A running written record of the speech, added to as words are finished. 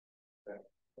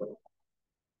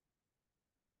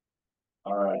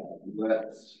All right,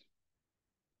 let's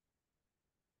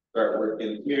start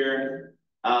working here.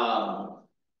 So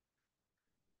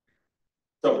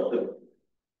the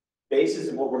basis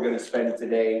of what we're going to spend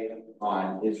today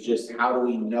on is just how do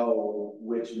we know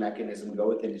which mechanism to go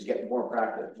with and just get more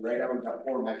practice. Right now we've got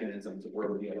 4 mechanisms that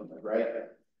we're dealing with, right?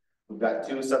 We've got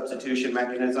 2 substitution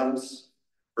mechanisms,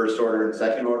 first order and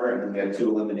second order, and then we have 2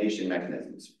 elimination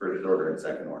mechanisms, first order and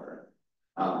second order.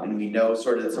 And we know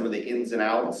sort of some of the ins and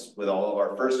outs. With all of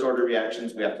our first order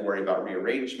reactions, we have to worry about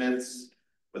rearrangements.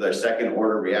 With our second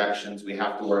order reactions, we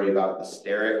have to worry about the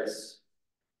sterics.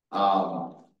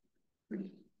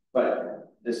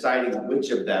 But deciding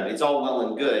which of them, it's all well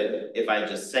and good if I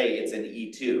just say it's an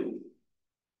E2.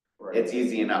 It's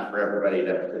easy enough for everybody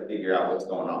to figure out what's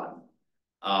going on.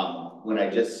 When I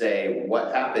just say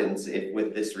what happens if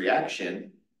with this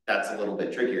reaction, that's a little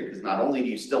bit trickier because not only do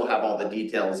you still have all the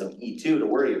details of E2 to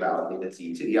worry about if it's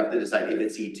E2, you have to decide if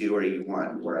it's E2 or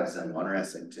E1 or SN1 or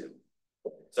SN2.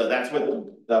 So that's what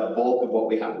the bulk of what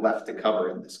we have left to cover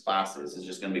in this class is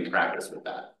just going to be practice with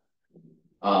that.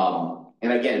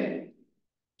 And again,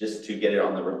 just to get it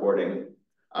on the recording,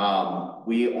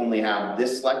 we only have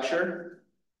this lecture,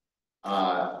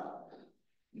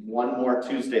 one more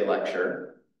Tuesday lecture,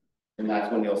 and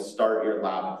that's when you'll start your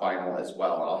lab final as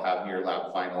well. I'll have your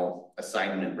lab final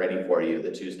assignment ready for you the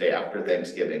Tuesday after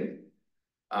Thanksgiving.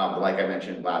 Like I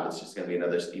mentioned, lab is just going to be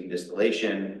another steam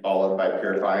distillation followed by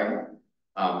purifying,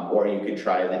 or you could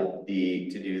try to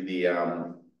do the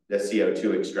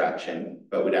CO2 extraction,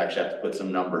 but we'd actually have to put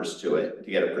some numbers to it to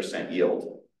get a %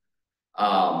 yield.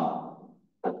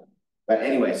 But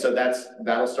anyway, so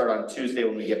that'll start on Tuesday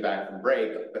when we get back from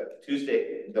break. But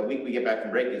Tuesday, the week we get back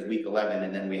from break is week 11,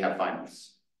 and then we have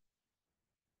finals.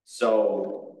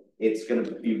 So it's going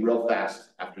to be real fast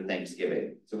after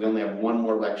Thanksgiving. So we only have one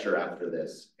more lecture after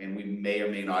this, and we may or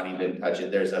may not even touch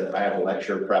it. I have a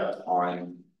lecture prepped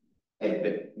on a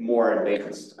bit more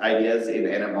advanced ideas in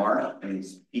NMR and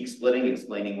peak splitting,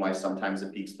 explaining why sometimes the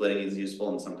peak splitting is useful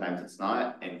and sometimes it's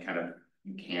not, and kind of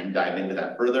you can dive into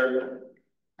that further.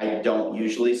 I don't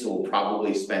usually, so we'll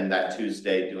probably spend that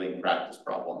Tuesday doing practice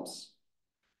problems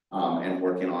and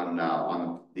working on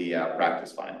the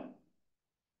practice final.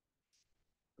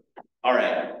 All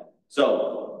right,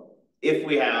 so if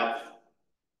we have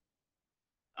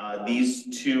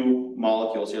these 2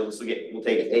 molecules here, we'll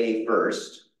take A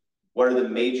first. What are the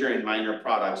major and minor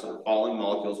products of the following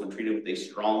molecules when treated with a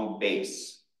strong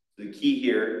base? The key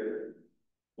here,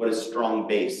 what does strong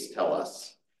base tell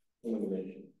us?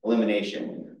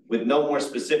 Elimination. With no more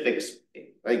specifics,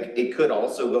 like it could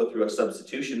also go through a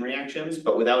substitution reactions,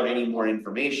 but without any more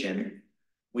information,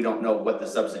 we don't know what the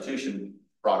substitution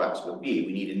products would be.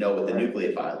 We need to know what the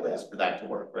nucleophile is for that to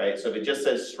work, right? So if it just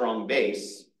says strong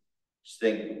base, just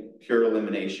think pure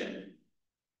elimination.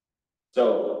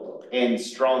 So, and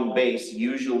strong base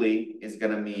usually is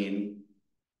going to mean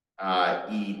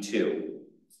E2,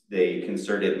 the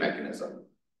concerted mechanism.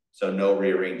 So no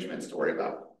rearrangements to worry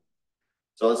about.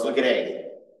 So let's look at A.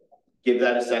 Give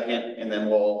that a second, and then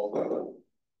we'll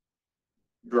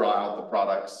draw out the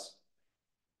products.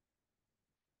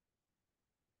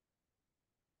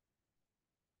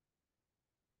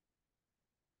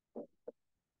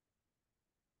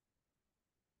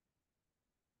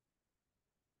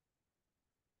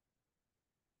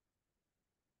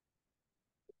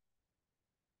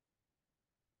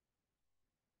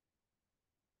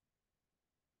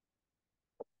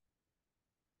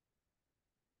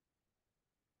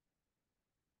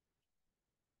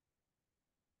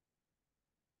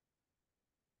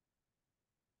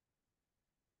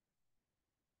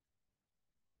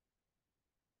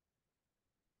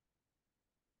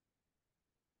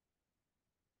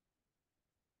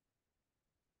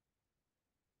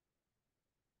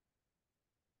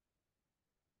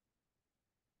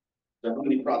 So how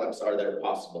many products are there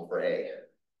possible for A?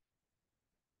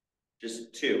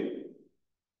 Just 2.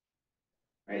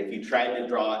 Right? If you tried to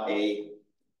draw a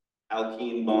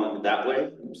alkene bond that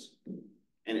way, oops,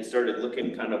 and it started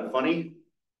looking kind of funny,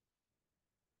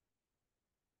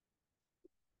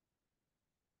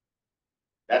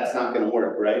 that's not going to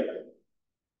work, right?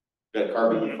 Got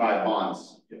carbon with 5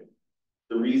 bonds.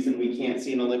 The reason we can't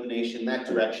see an elimination in that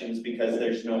direction is because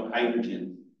there's no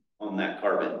hydrogen on that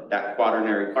carbon. That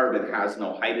quaternary carbon has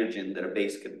no hydrogen that a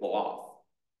base could pull off.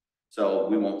 So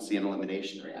we won't see an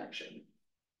elimination reaction.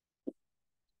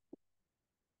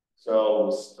 So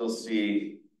we'll still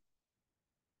see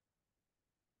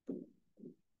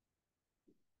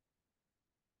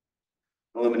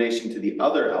elimination to the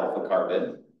other alpha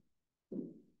carbon.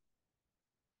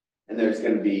 And there's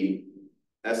going to be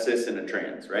a cis and a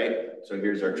trans, right? So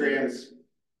here's our trans.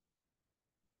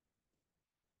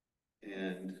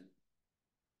 And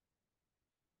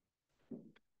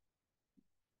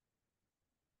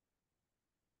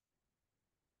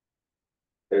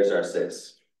there's our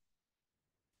 6.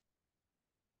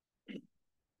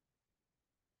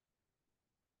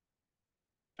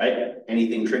 Right?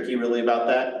 Anything tricky really about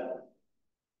that?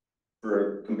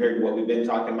 For compared to what we've been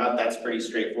talking about, that's pretty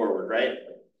straightforward, right?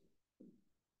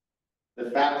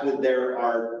 The fact that there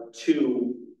are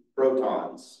 2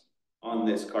 protons on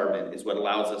this carbon is what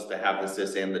allows us to have the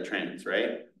cis and the trans,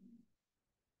 right?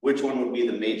 Which one would be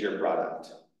the major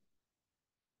product?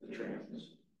 The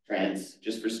trans. Trans,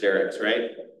 just for sterics,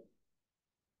 right?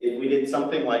 If we did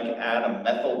something like add a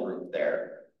methyl group there,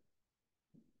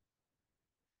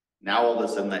 now all of a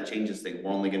sudden that changes things.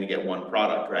 We're only going to get 1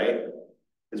 product, right?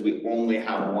 Because we only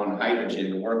have 1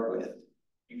 hydrogen to work with.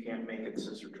 You can't make it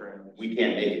cis or trans. We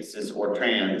can't make it cis or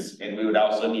trans, and we would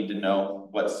also need to know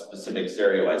what specific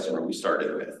stereoisomer we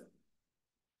started with.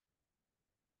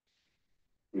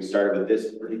 We started with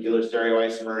this particular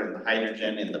stereoisomer and the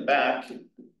hydrogen in the back.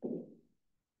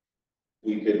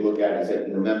 We could look at it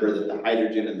and remember that the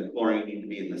hydrogen and the chlorine need to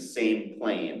be in the same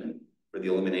plane for the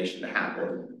elimination to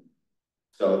happen.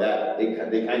 So that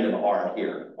they kind of are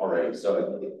here already.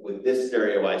 So with this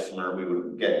stereoisomer, we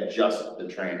would get just the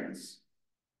trans.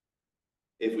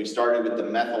 If we started with the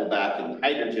methyl back and the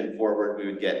hydrogen forward, we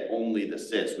would get only the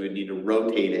cis. We would need to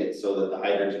rotate it so that the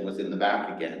hydrogen was in the back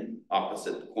again,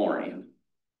 opposite the chlorine.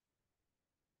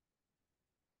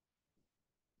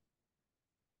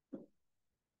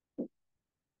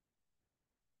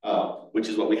 Which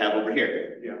is what we have over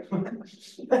here. Yeah.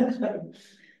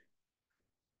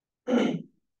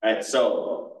 All right,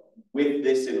 so with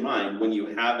this in mind, when you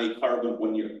have a carbon,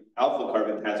 when your alpha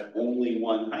carbon has only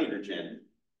 1 hydrogen,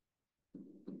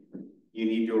 you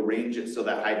need to arrange it so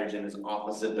that hydrogen is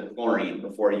opposite the chlorine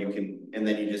before you can, and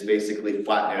then you just basically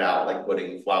flatten it out like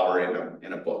putting flour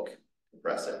in a book,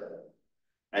 press it.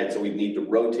 All right, so we need to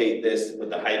rotate this with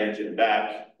the hydrogen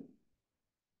back,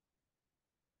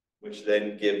 which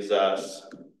then gives us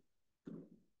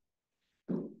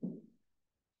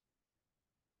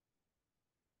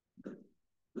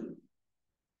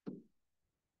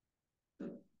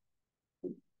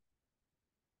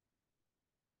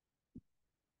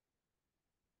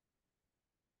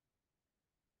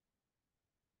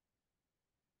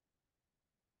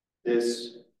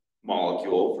this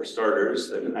molecule for starters.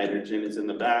 The hydrogen is in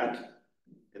the back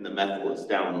and the methyl is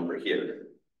down over here.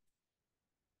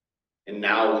 And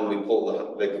now when we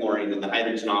pull the chlorine and the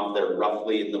hydrogen off, they're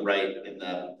roughly in the right, in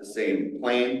the same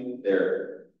plane.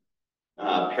 They're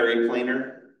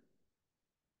periplanar.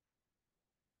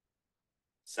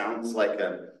 Sounds like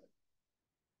that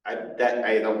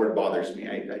word bothers me.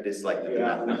 I dislike the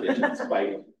mathematicians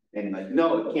fight. And like,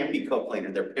 no, it can't be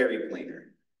coplanar, they're periplanar.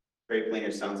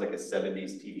 Periplanar sounds like a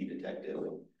 70s TV detective.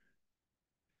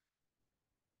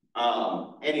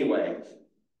 Anyway,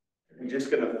 I'm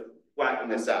just gonna flatten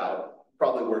this out.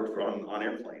 Probably worked on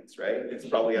airplanes, right? It's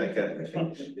probably like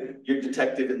your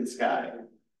detective in the sky.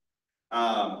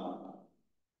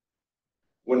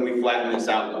 When we flatten this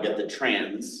out, we'll get the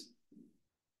trans.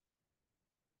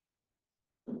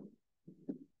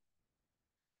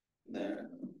 There.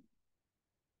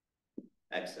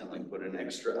 Accidentally put an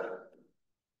extra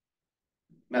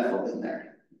methyl in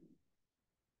there.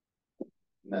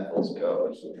 Methyls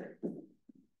go here.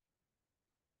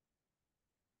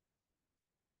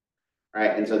 All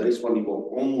right, and so this one you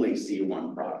will only see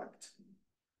 1 product.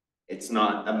 It's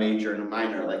not a major and a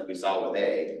minor like we saw with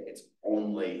A. It's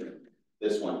only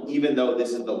this one. Even though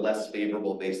this is the less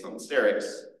favorable based on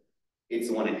sterics, it's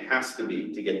the one it has to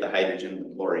be to get the hydrogen and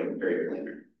the chlorine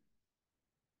periplanar.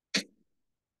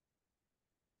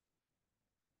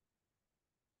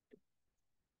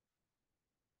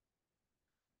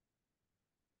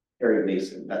 Perry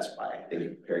Mason, that's why I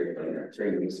think periplanar.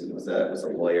 Perry Mason was a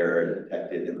lawyer and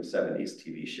detective in the 70s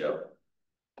TV show.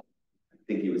 I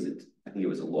think he was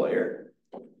a lawyer.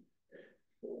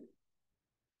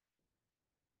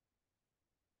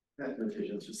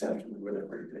 Mathematicians just have to do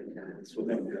whatever that's what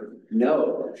they do.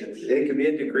 No, it can be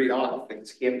a degree off. It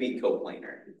can't be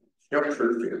coplanar. Yep,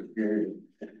 true.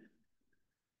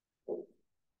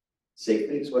 Safe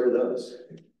things, what are those?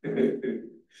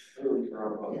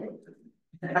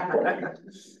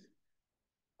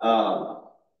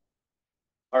 All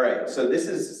right, so this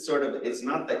is sort of, it's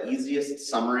not the easiest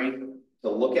summary to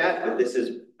look at, but this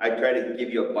is, I try to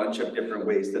give you a bunch of different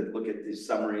ways to look at these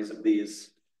summaries of these.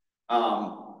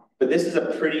 But this is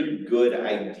a pretty good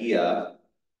idea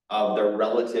of their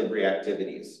relative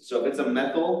reactivities. So if it's a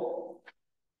methyl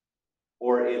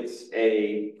or it's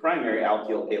a primary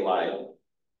alkyl halide,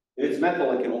 if it's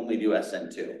methyl, it can only do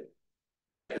SN2.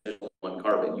 there's only one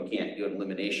carbon. You can't do an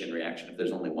elimination reaction if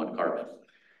there's only one carbon.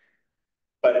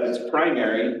 But if it's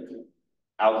primary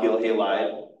alkyl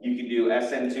halide, you can do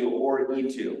SN2 or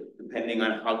E2, depending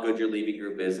on how good your leaving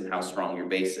group is and how strong your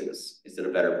base is. Is it a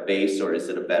better base or is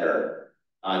it a better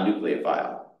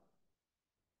nucleophile?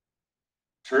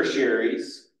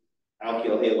 Tertiaries,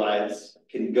 alkyl halides,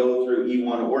 can go through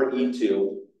E1 or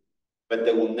E2, but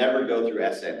they will never go through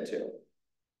SN2.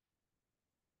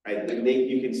 Right?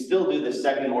 You can still do the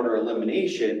second order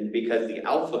elimination because the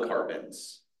alpha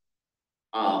carbons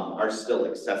are still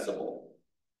accessible.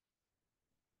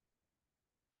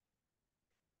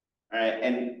 All right,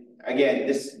 and again,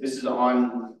 this is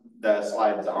on the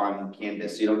slides on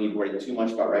Canvas, so you don't need to worry too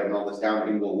much about writing all this down.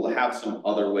 And we'll have some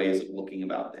other ways of looking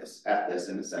at this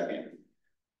in a second.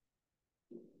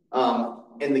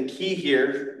 And the key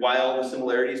here, why all the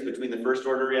similarities between the first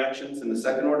order reactions and the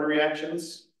second order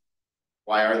reactions?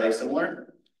 Why are they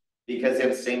similar? Because they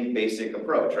have the same basic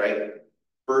approach, right?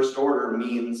 First order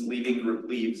means leaving group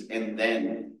leaves and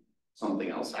then something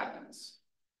else happens.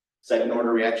 Second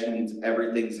order reaction means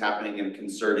everything's happening in a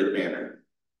concerted manner.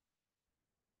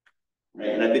 Right?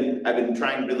 And I've been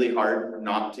trying really hard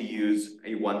not to use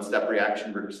a one-step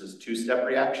reaction versus two-step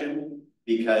reaction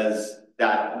because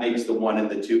that makes the one and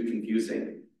the two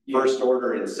confusing. First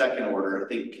order and second order,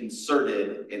 think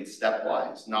concerted and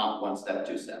stepwise, not one step,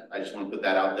 two step. I just want to put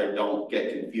that out there. Don't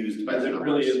get confused by the numbers. It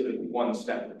really isn't one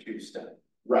step or two step.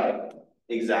 Right,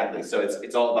 exactly. So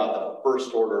it's all about the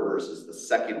first order versus the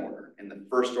second order. And the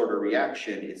first order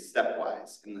reaction is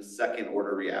stepwise, and the second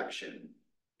order reaction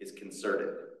is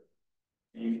concerted.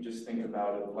 You can just think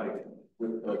about it like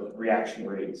with the reaction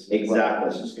rates. Exactly.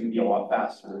 It's just going to be a lot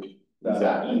faster.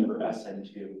 Exactly. E or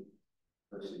SN2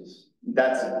 versus.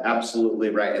 That's absolutely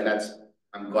right, and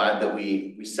I'm glad that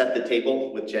we set the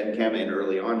table with Gen Chem in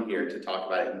early on here to talk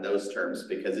about it in those terms,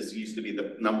 because this used to be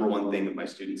the number one thing that my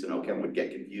students in OChem would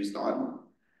get confused on,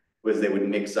 was they would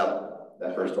mix up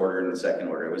the first order and the second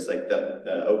order. It was like the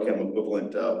OChem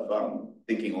equivalent of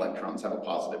thinking electrons have a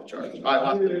positive charge. I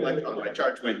lost an electron, my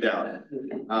charge went down.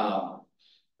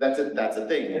 That's a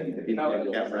thing in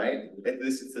OChem, right?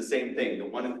 This is the same thing. The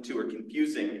one and the two are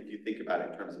confusing if you think about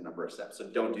it in terms of number of steps. So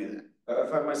don't do that. I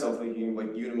find myself thinking like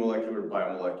unimolecular,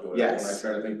 biomolecular. Yes. When I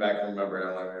try to think back and remember it,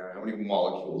 I'm like, how many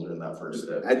molecules are in that first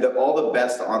step? And all the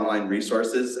best online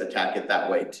resources attack it that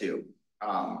way too.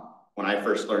 When I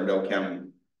first learned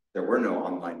OChem, there were no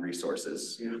online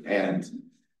resources, and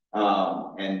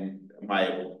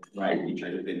my teacher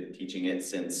had been teaching it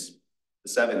since the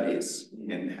 70s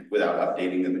and without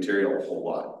updating the material a whole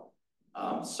lot.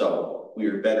 So we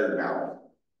are better now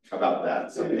about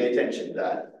that. So pay attention to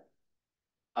that.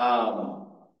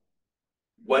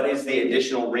 What is the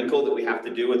additional wrinkle that we have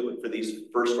to do for these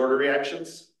first order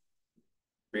reactions?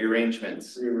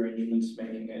 Rearrangements. Rearrangements,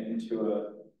 making it into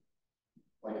a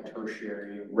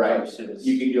tertiary. Right. Versus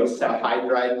you can do a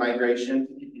hydride migration,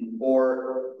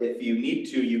 or if you need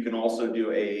to, you can also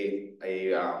do a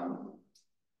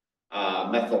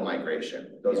methyl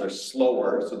migration. Those are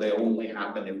slower, so they only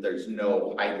happen if there's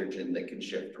no hydrogen that can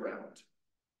shift around.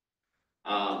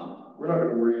 We're not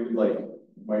gonna worry like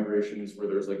migrations where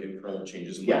there's like internal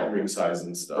changes in like ring size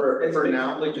and stuff. For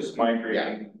now, like just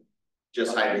migrating.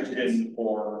 just hydrogen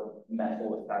or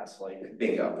methyl if that's like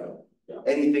bingo.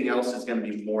 Anything else is going to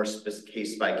be more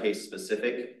case by case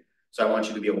specific. So I want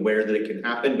you to be aware that it can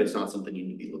happen, but it's not something you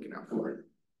need to be looking out for.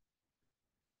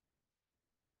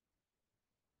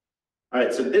 All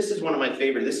right, so this is one of my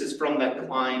favorite. This is from that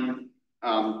Klein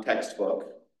textbook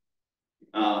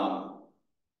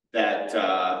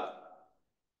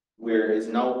where is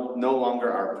no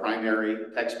longer our primary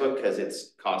textbook because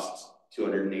it's costs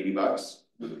 $280.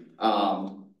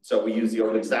 So we use the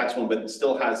Open Stacks one, but it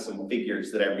still has some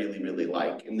figures that I really, really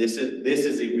like. And this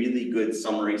is a really good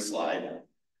summary slide.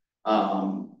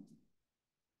 And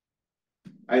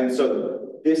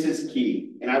so this is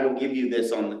key, and I will give you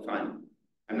this on the time.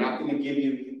 I'm not going to give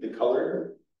you the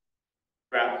color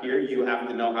graph here. You have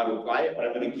to know how to apply it, but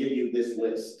I'm going to give you this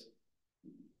list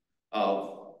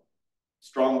of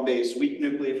strong base, weak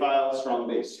nucleophile, strong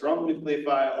base, strong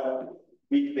nucleophile,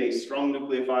 weak base, strong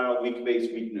nucleophile, weak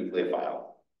base, weak nucleophile.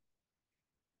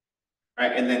 All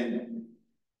right, and then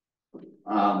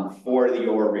for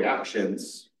your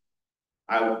reactions,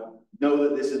 I know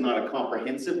that this is not a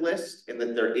comprehensive list and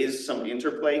that there is some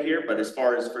interplay here, but as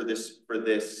far as for this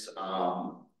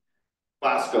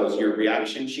class goes, your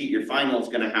reaction sheet, your final is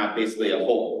going to have basically a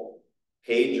whole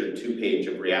page or 2 page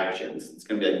of reactions. It's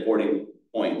going to be like 40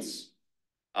 points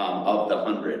of the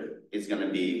 100 is going to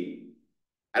be,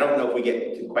 I don't know if we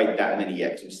get to quite that many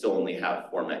yet, because we still only have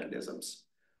 4 mechanisms.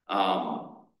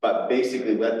 But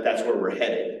basically, that's where we're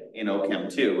headed in OChem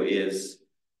 2 is,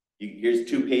 here's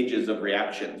 2 pages of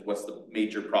reactions. What's the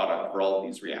major product for all of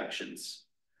these reactions?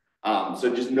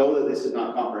 So just know that this is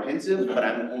not comprehensive, but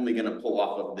I'm only gonna pull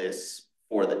off of this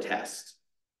for the test.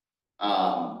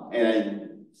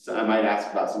 And so I might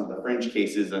ask about some of the fringe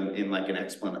cases in like an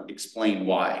explain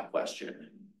why question.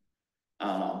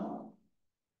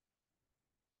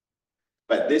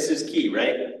 But this is key,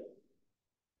 right?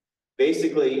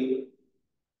 Basically,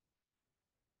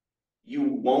 you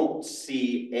won't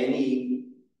see any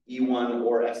E1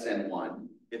 or SN1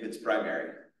 if it's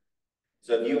primary.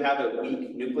 So if you have a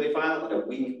weak nucleophile and a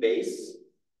weak base,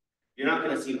 you're not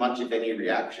going to see much of any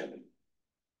reaction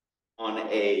on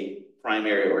a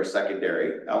primary or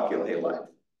secondary alkyl halide.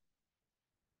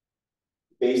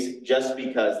 Just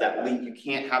because that you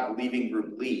can't have leaving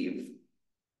group leave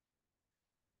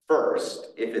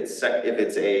first if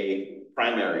it's a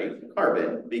primary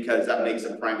carbon, because that makes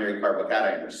a primary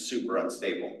carbocation super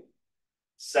unstable.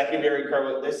 Secondary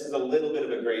carbo, this is a little bit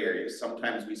of a gray area.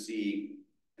 Sometimes we see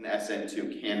an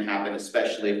SN2 can happen,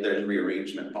 especially if there's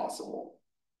rearrangement possible.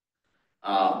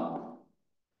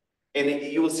 And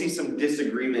you will see some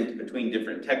disagreement between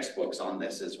different textbooks on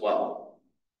this as well.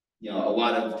 You know, a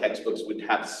lot of textbooks would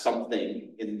have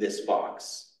something in this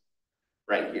box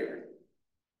right here.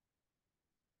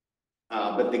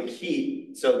 But the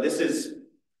key, so this is,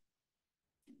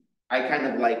 I kind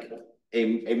of like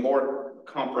a more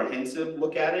comprehensive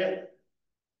look at it.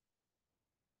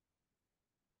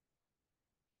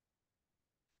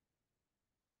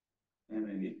 And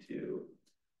I need to.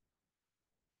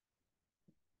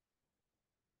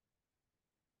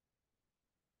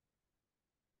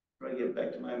 How do I get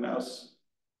back to my mouse?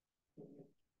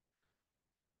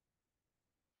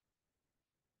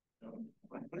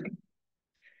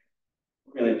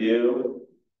 We're gonna do,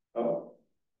 we're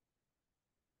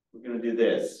gonna do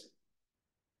this.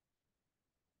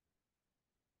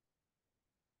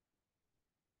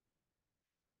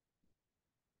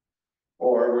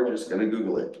 Or we're just gonna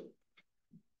Google it.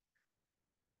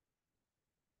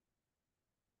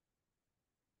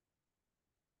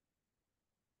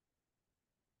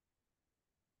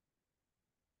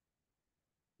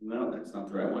 No, that's not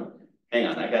the right one. Hang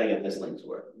on, I gotta get this link to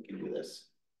work. We can do this.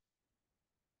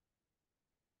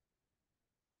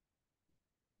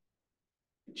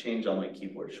 I change all my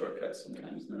keyboard shortcuts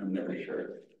sometimes, and I'm never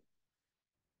sure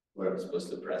what I'm supposed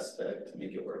to press to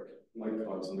make it work. Like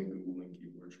constantly Googling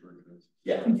keyboard shortcuts.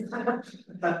 Yeah.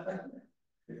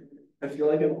 I feel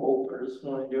like an old person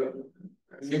when I do it.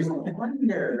 You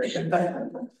wonder.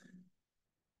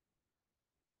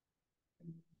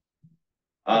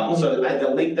 So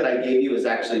the link that I gave you is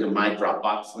actually to my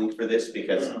Dropbox link for this,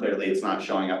 because clearly it's not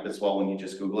showing up as well when you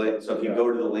just Google it. So if you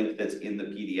go to the link that's in the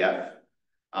PDF,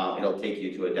 it'll take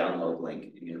you to a download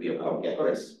link and you'll be able to get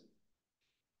this.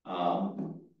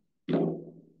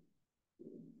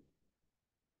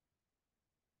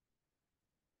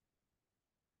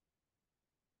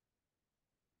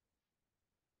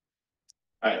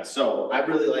 All right, so I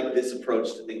really like this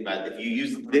approach to think about it. If you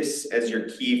use this as your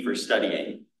key for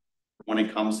studying when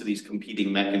it comes to these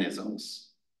competing mechanisms,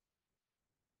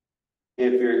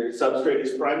 if your substrate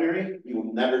is primary, you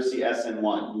will never see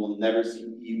SN1, you will never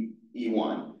see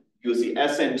E1. You'll see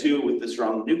SN2 with the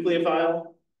strong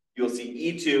nucleophile, you'll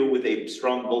see E2 with a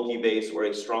strong bulky base or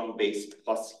a strong base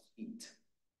plus heat.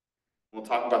 We'll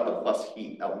talk about the plus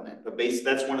heat element, but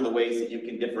that's one of the ways that you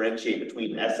can differentiate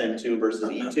between SN2 versus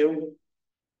E2.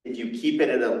 If you keep it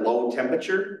at a low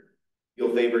temperature,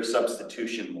 you'll favor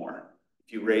substitution more.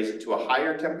 If you raise it to a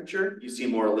higher temperature, you see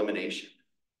more elimination.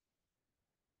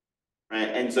 Right,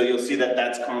 and so you'll see that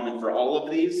that's common for all of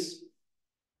these,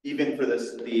 even for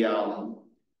this, the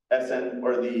SN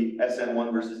or the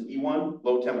SN1 versus E1,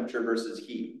 low temperature versus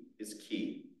heat is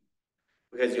key.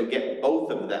 Because you'll get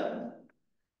both of them,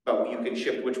 but you can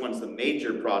shift which one's the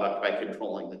major product by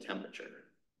controlling the temperature.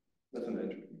 That's an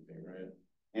entropy thing, right?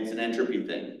 It's an entropy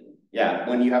thing. Yeah,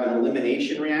 when you have an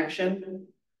elimination reaction,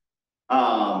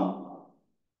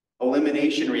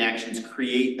 elimination reactions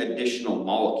create additional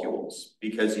molecules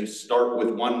because you start with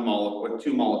one molecule, with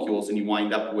 2 molecules, and you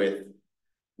wind up with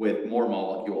more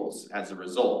molecules as a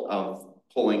result of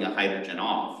pulling a hydrogen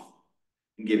off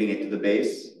and giving it to the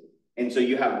base. And so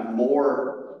you have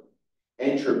more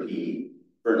entropy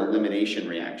for an elimination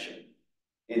reaction.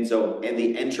 And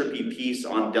the entropy piece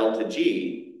on delta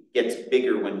G gets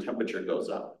bigger when temperature goes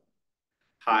up.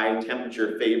 High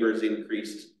temperature favors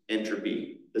increased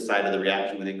entropy, the side of the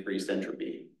reaction with increased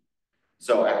entropy.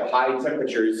 So at high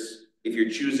temperatures, if you're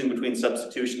choosing between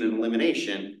substitution and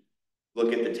elimination,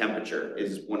 look at the temperature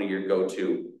is one of your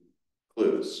go-to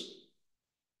clues.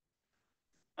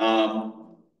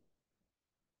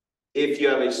 if you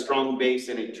have a strong base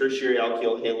in a tertiary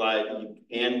alkyl halide, you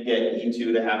can get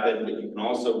E2 to happen, but you can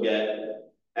also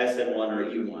get SN1 or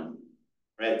E1,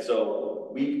 right? So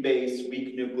weak base,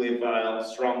 weak nucleophile,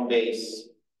 strong base,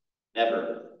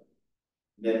 never.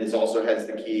 Then this also has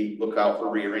the key, look out for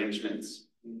rearrangements.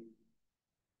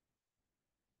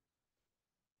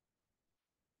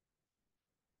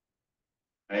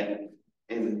 Right,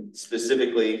 and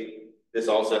specifically, this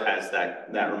also has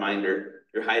that reminder,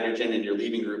 your hydrogen in your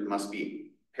leaving group must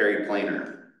be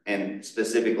periplanar, and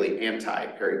specifically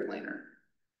anti-periplanar,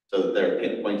 so that they're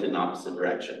pinpointed in opposite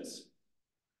directions.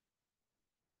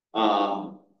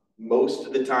 Most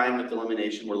of the time with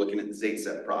elimination, we're looking at the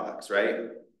Z-set products,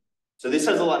 right? So this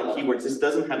has a lot of keywords. This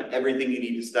doesn't have everything you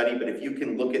need to study, but if you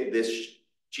can look at this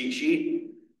cheat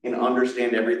sheet and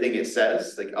understand everything it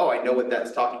says, like, oh, I know what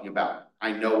that's talking about.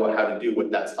 I know how to do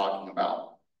what that's talking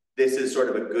about. This is sort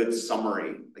of a good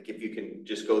summary. Like if you can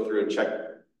just go through and check,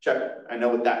 I know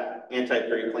what that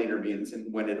anti-periplanar means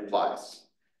and when it applies.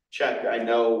 Check, I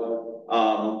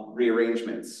know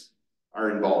rearrangements are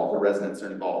involved, the resonance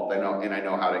are involved. I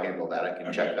know how to handle that. I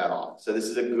can check that off. So this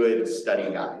is a good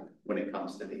study guide when it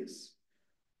comes to these.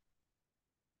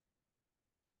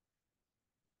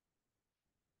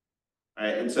 All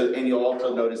right, and you'll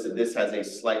also notice that this has a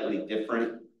slightly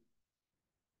different.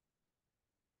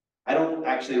 I don't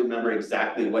actually remember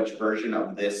exactly which version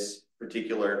of this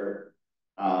particular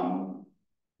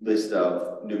list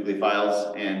of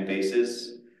nucleophiles and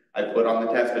bases I put on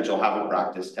the test, but you'll have a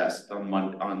practice test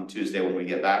on Tuesday when we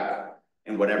get back.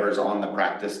 And whatever's on the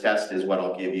practice test is what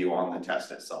I'll give you on the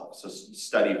test itself. So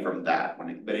study from that,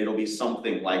 but it'll be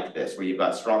something like this, where you've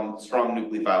got strong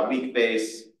nucleophile, weak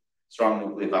base, strong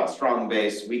nucleophile, strong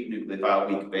base, weak nucleophile,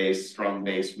 weak base, strong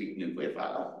base, weak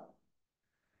nucleophile.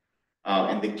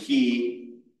 And the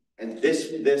key, and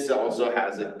this also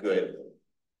has a good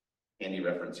handy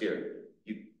reference here.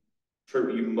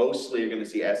 You mostly are going to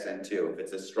see SN2 if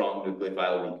it's a strong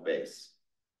nucleophile, weak base.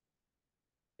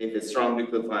 If it's strong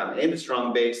nucleophile and a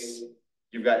strong base,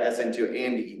 you've got SN2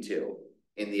 and E2.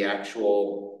 In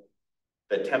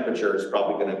the temperature is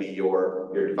probably going to be your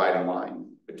dividing line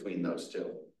between those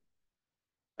two.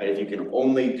 Right, if you can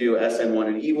only do SN1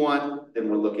 and E1, then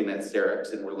we're looking at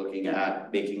sterics and we're looking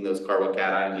at making those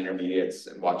carbocation intermediates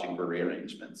and watching for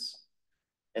rearrangements.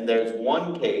 And there's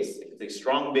one case, it's a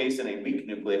strong base and a weak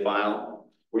nucleophile,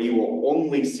 where you will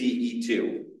only see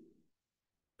E2.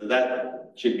 So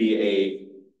that should be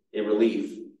a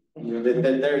relief.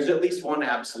 There's at least one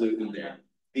absolute in there.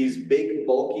 These big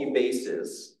bulky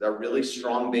bases, they're really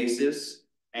strong bases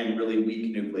and really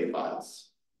weak nucleophiles.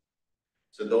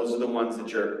 So those are the ones that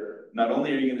not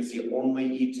only are you going to see only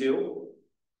E2,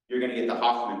 you're going to get the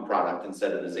Hoffman product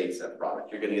instead of the Z-set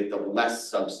product. You're going to get the less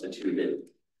substituted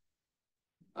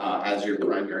as your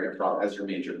primary product, as your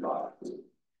major product.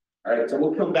 All right, so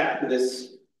we'll come back to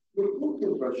this. One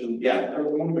quick question. Yeah. I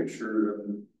want to make sure,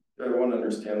 I want to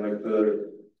understand, like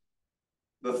the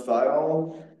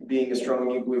thiol being a strong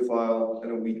nucleophile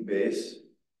and a weak base,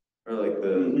 or like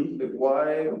like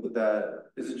why would that,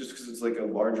 is it just because it's like a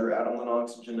larger atom than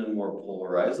oxygen and more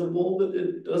polarizable that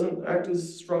it doesn't act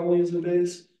as strongly as a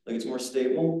base? Like it's more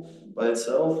stable by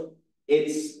itself?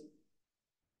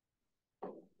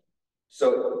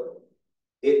 So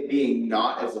it being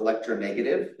not as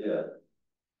electronegative, Yeah.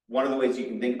 one of the ways you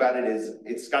can think about it is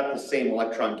it's got the same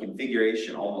electron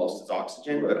configuration almost as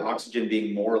oxygen, but oxygen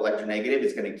being more electronegative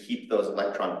is going to keep those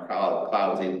electron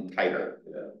clouds in tighter.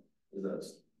 Yeah.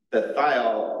 The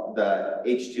thiol, the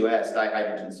H2S,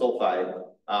 dihydrogen sulfide,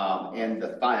 and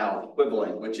the thiol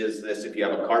equivalent, which is this if you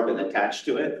have a carbon attached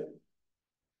to it.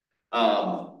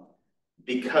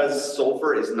 Because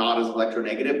sulfur is not as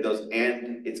electronegative,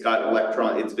 and it's got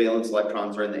its valence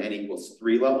electrons are in the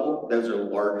N=3 level. Those are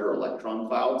larger electron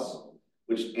clouds,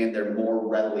 and they're more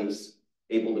readily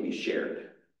able to be shared.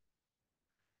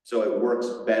 So it works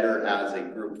better as a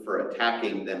group for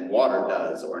attacking than water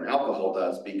does or an alcohol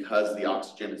does, because the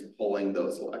oxygen is pulling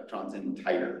those electrons in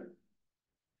tighter.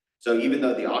 So even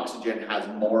though the oxygen has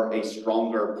a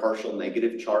stronger partial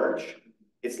negative charge,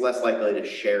 it's less likely to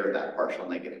share that partial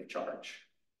negative charge.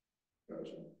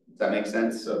 Gotcha. Does that make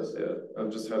sense? So yeah,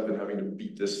 I've been having to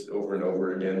beat this over and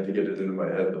over again to get it into my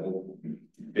head. The whole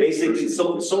basically,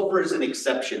 sulfur is an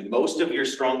exception. Most of your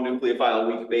strong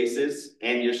nucleophile weak bases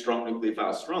and your strong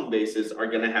nucleophile strong bases are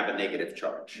going to have a negative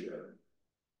charge. Yeah.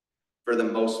 For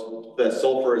the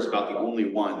sulfur is about the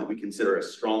only one that we consider a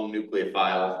strong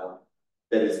nucleophile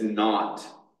that is not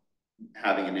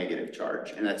having a negative charge,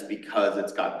 and that's because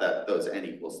it's got those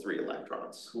N=3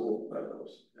 electrons. Cool. That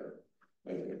helps. Yeah.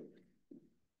 Thank you.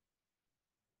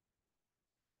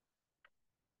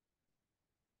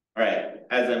 All right.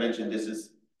 as I mentioned,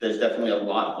 there's definitely a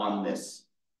lot on this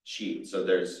sheet, so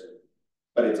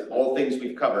but it's all things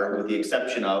we've covered with the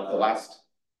exception of the last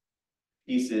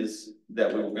pieces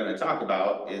that we were gonna talk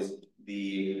about is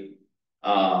the,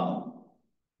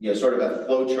 sort of a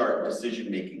flowchart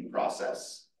decision-making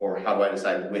process, or how do I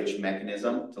decide which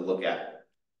mechanism to look at?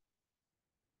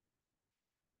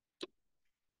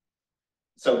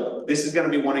 So this is gonna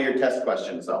be one of your test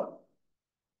questions though.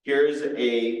 Here's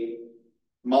a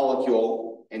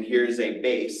molecule and here's a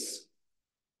base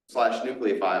 /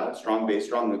 nucleophile, strong base,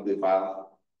 strong nucleophile.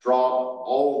 Draw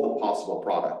all the possible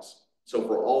products. So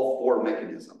for all 4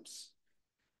 mechanisms.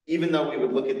 Even though we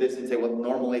would look at this and say, well,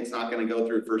 normally it's not going to go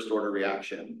through first order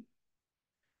reaction.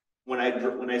 When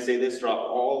I say this, draw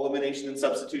all elimination and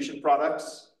substitution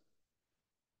products,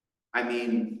 I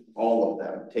mean all of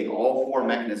them. Take all 4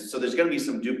 mechanisms. So there's going to be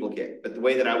some duplicate, but the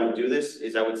way that I would do this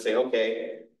is I would say,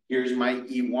 okay, here's my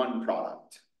E1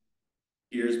 product.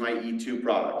 Here's my E2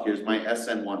 product. Here's my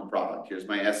SN1 product. Here's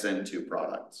my SN2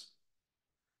 products.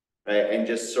 Right? And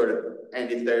just sort of,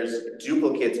 and if there's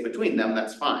duplicates between them,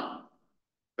 that's fine.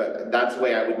 But that's the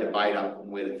way I would divide up one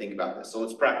way to think about this. So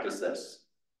let's practice this.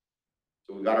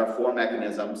 So we've got our 4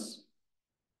 mechanisms.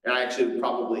 And I actually would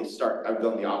probably start, I would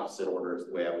go in the opposite order is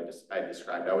the way I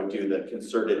described. I would do the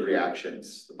concerted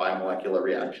reactions, the biomolecular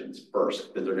reactions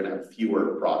first, because they're going to have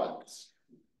fewer products.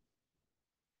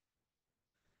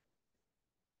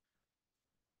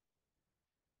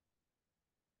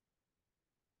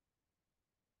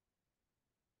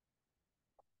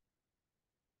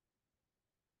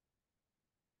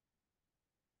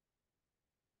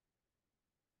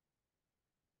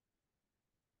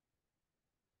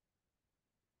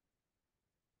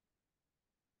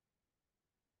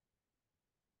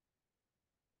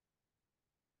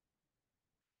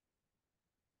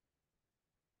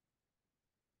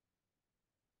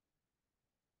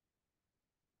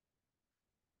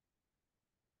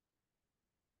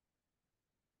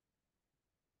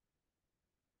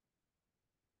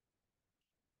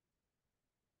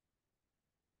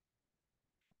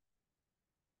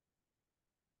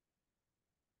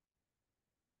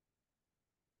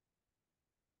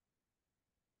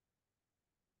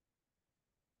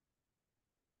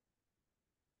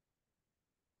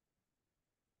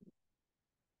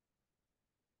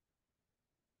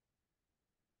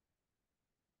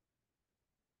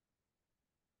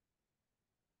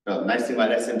 The nice thing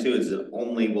about SN2 is it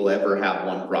only will ever have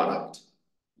 1 product.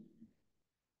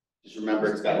 Just remember,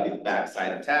 it's got to be the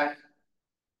backside attack.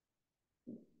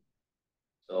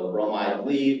 So bromide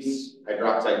leaves,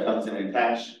 hydroxide comes in and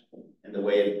attached, and the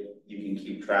way you can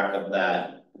keep track of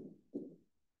that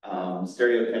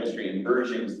stereochemistry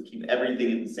inversion is to keep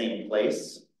everything in the same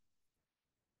place.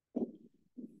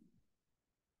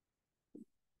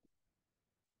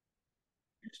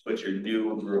 Just put your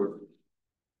new group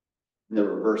in the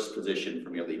reverse position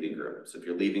from your leaving group. So if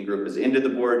your leaving group is into the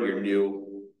board, your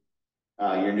new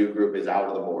group is out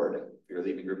of the board. If your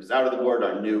leaving group is out of the board,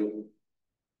 our new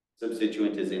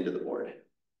substituent is into the board.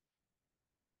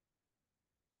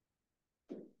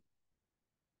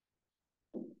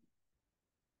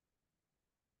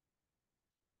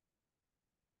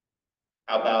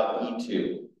 How about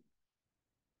E2?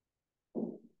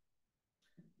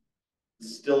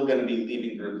 It's still going to be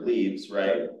leaving group leaves,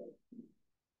 right?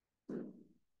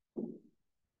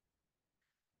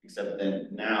 Except then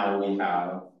now we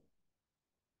have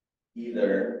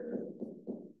either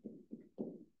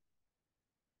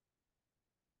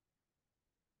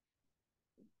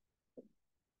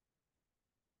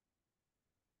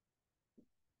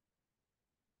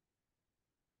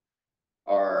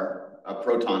a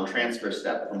proton transfer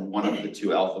step from one of the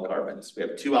 2 alpha carbons. We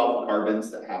have 2 alpha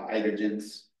carbons that have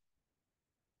hydrogens.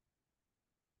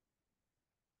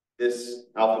 This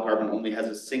alpha carbon only has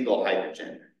a single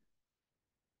hydrogen.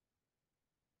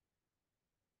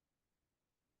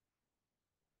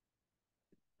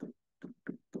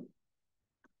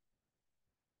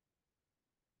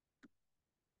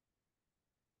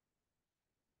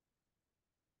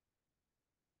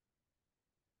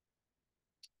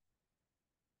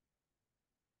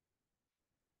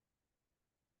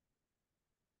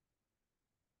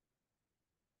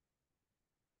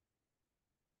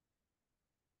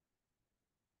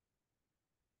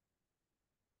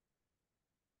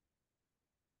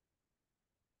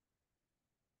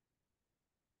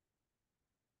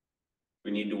 We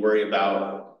need to worry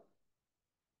about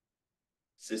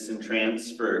cis and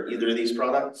trans for either of these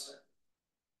products.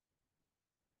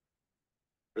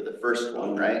 For the first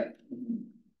one, right?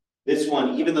 This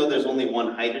one, even though there's only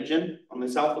 1 hydrogen on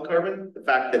this alpha carbon, the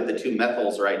fact that the 2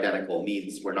 methyls are identical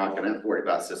means we're not going to have to worry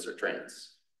about cis or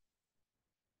trans.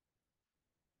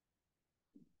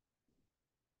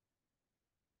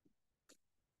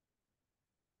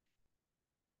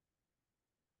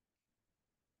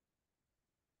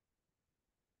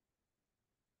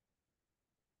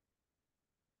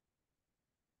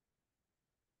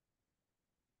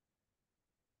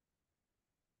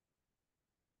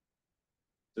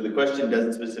 So the question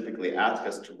doesn't specifically ask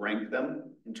us to rank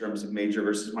them in terms of major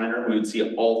versus minor. We would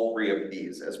see all three of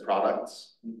these as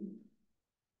products.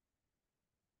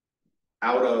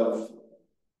 Out of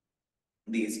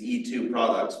these E2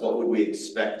 products, what would we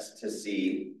expect to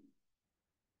see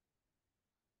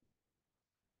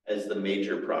as the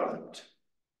major product?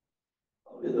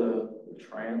 Probably the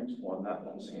trans one, that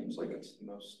one seems like it's the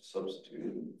most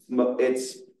substituted.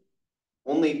 It's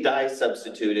only di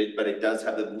substituted, but it does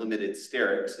have the limited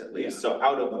sterics at least. Yeah. So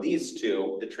out of these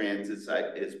two, the trans is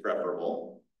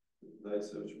preferable.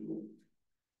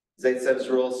 Zaitsev's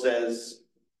rule says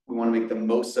we want to make the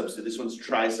most substitute. This one's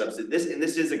tri-substitute.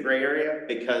 This is a gray area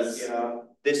because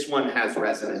this one has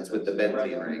resonance with the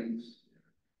benzene ring.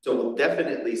 So we'll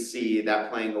definitely see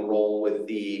that playing a role with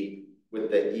the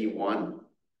E1,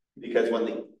 because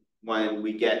when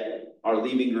we get our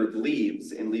leaving group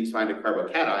leaves and leaves find a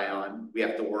carbocation, we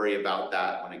have to worry about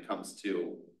that when it comes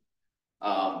to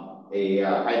a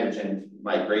hydrogen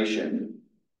migration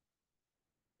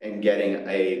and getting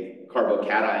a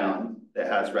carbocation that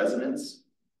has resonance.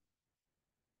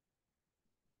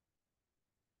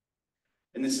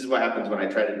 And this is what happens when I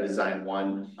try to design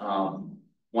one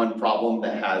problem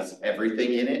that has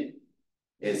everything in it,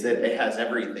 is that it has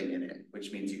everything in it,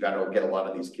 which means you got to get a lot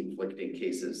of these conflicting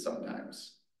cases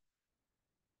sometimes.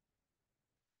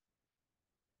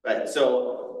 Right,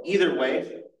 so either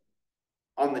way,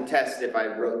 on the test, if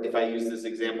I use this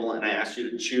example and I asked you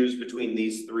to choose between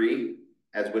these three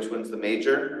as which one's the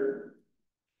major,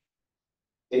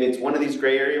 if it's one of these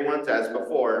gray area ones, as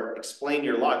before, explain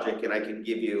your logic and I can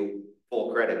give you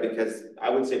full credit, because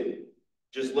I would say,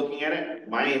 just looking at it,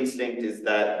 my instinct is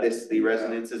that the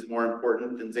resonance is more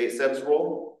important than Zaitsev's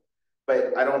rule,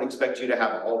 but I don't expect you to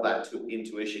have all that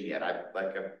intuition yet.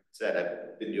 Like I said,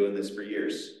 I've been doing this for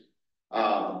years.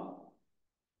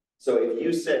 So if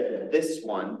you said this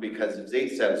one because of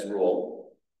Zaitsev's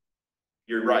rule,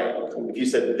 you're right. If you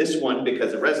said this one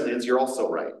because of resonance, you're also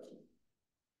right.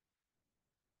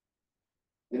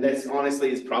 And this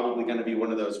honestly is probably going to be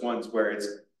one of those ones where it's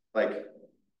like,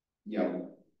 you know,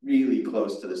 really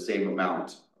close to the same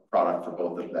amount of product for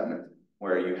both of them,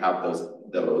 where you have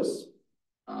those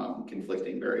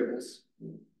conflicting variables.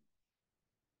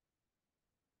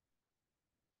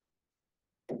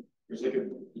 There's like a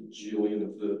bajillion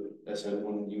of the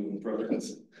SN1U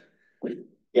products.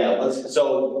 Yeah,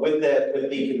 so with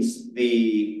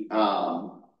the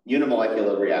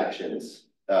unimolecular reactions,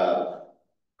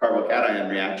 carbocation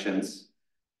reactions,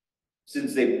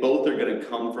 since they both are going to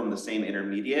come from the same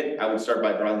intermediate, I would start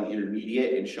by drawing the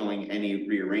intermediate and showing any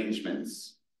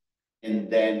rearrangements, and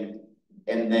then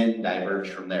diverge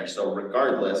from there. So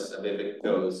regardless of if it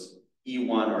goes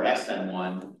E1 or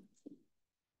SN1,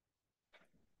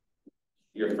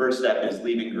 your first step is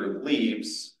leaving group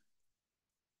leaves,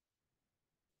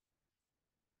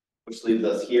 which leaves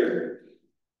us here,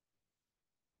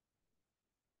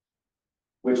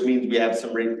 which means we have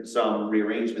some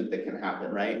rearrangement that can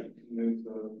happen, right? Move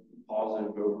the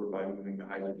positive over by moving the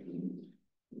hydrogen.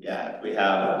 Yeah, if we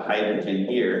have hydrogen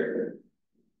here,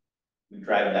 we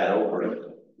drive that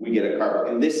over, we get a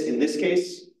carbon. In this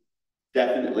case,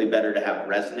 definitely better to have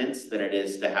resonance than it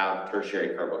is to have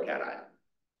tertiary carbocation.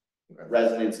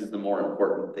 Resonance is the more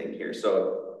important thing here.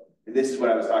 So this is what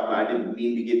I was talking about. I didn't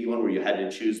mean to give you one where you had to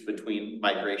choose between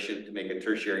migration to make a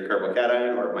tertiary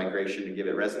carbocation or migration to give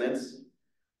it resonance.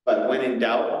 But when in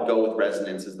doubt, go with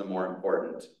resonance is the more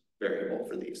important variable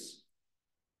for these.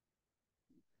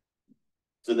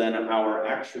 So then our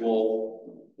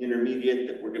actual intermediate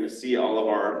that we're going to see all of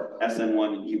our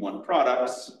SN1 and E1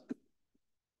 products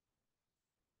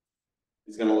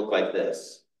is going to look like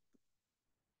this.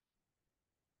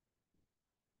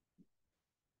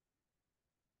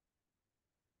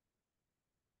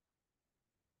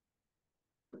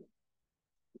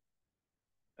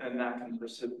 And that can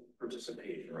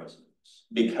participate in resonance.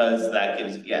 Because that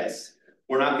gives, yes,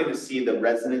 we're not going to see the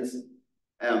resonance,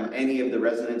 any of the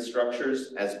resonance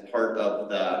structures as part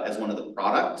of as one of the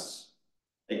products.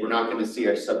 Like we're not going to see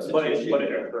our substitution,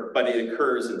 but it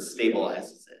occurs and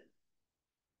stabilizes it.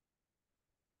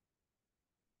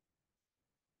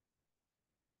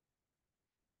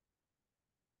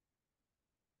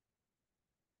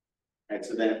 Right,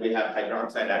 so then if we have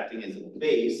hydroxide acting as a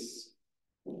base,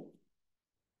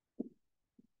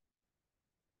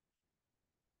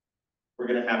 we're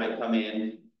going to have it come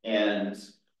in and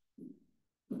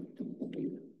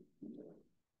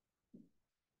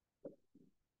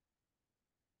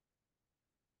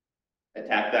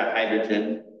attack that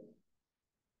hydrogen.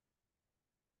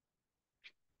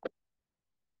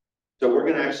 So we're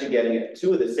going to actually get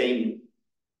two of the same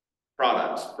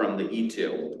products from the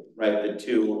E2, right? The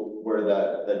two where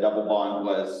the double bond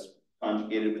was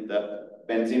conjugated with the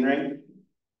benzene ring.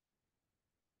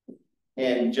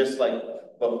 And just like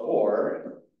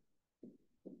before,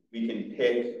 we can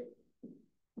pick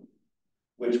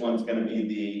which one's gonna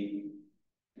be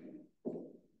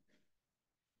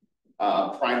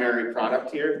the primary product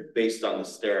here based on the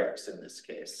sterics in this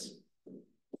case.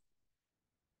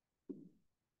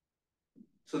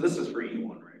 So this is for E1,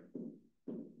 right?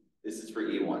 This is for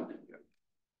E1.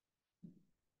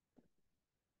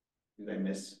 Did I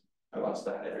miss? I lost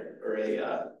a header or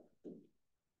a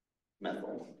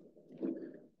methyl.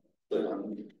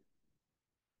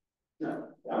 No,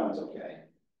 that one's okay.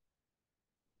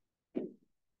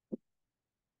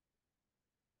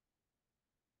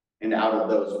 And out of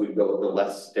those, we go with the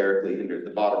less sterically hindered.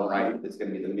 The bottom right is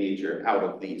going to be the major out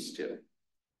of these two.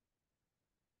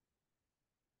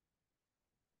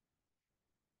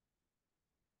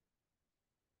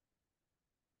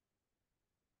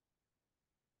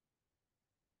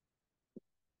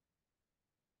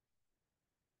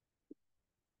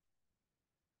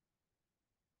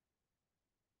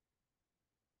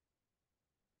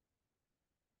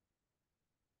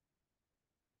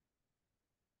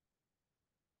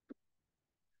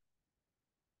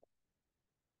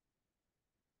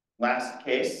 Last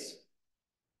case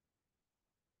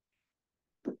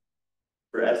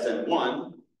for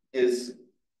SN1 is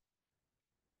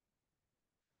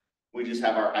we just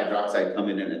have our hydroxide come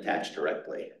in and attach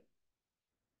directly.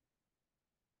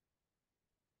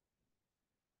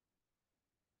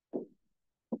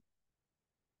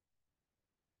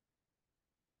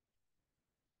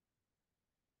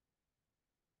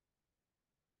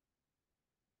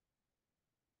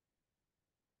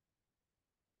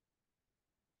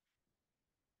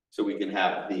 So we can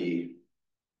have the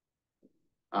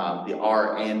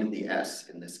R and the S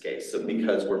in this case. So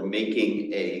because we're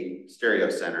making a stereo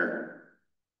center,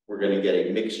 we're going to get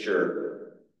a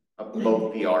mixture of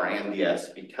both the R and the S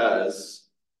because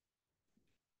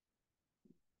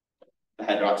the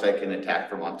hydroxide can attack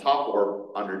from on top or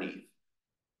underneath.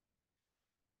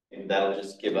 And that'll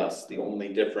just give us the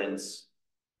only difference.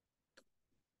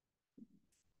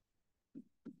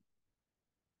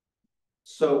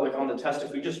 So like on the test,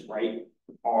 if we just write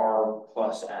R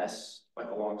plus S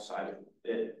like alongside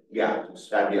it. Yeah,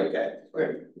 that'd be okay.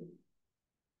 Okay.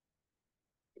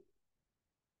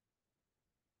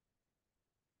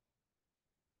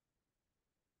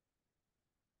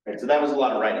 Right, so that was a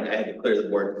lot of writing. I had to clear the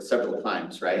board several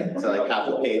times, right? So like half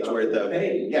a page worth of,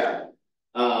 yeah.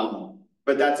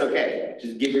 But that's okay.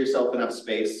 Just give yourself enough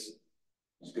space.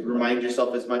 Remind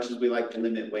yourself, as much as we like to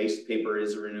limit waste, paper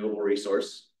is a renewable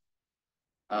resource.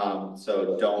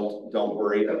 So don't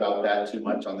worry about that too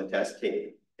much on the test.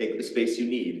 Take the space you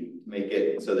need, make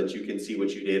it so that you can see what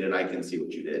you did and I can see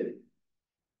what you did.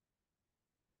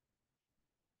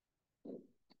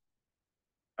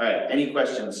 All right, any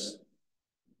questions?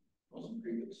 That was a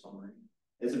pretty good summary.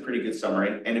 It's a pretty good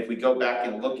summary. And if we go back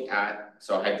and look at,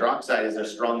 so hydroxide is our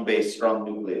strong base, strong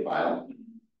nucleophile.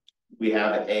 We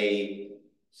have a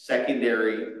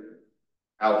secondary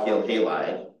alkyl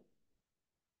halide.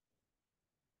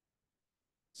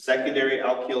 Secondary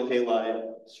alkyl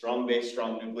halide, strong base,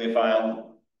 strong nucleophile.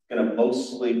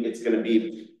 It's gonna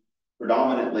be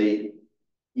predominantly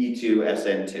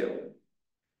E2SN2.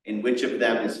 And which of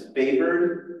them is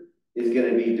favored is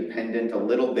gonna be dependent a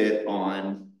little bit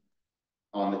on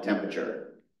the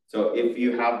temperature. So if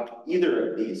you have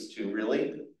either of these two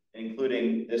really,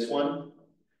 including this one,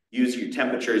 use your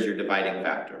temperature as your dividing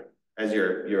factor, as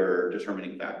your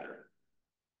determining factor.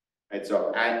 Right,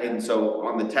 so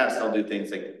on the test, I'll do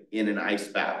things like in an ice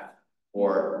bath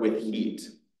or with heat.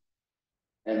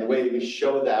 And the way that we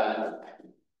show that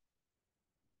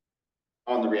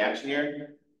on the reaction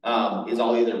here is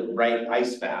I'll either write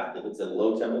ice bath if it's a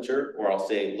low temperature, or I'll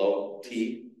say low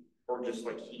T. Or just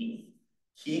like heat.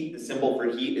 Heat, the symbol for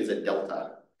heat is a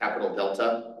delta, capital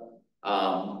delta.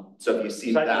 So if you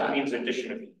see So that that, just means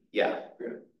addition of heat. yeah.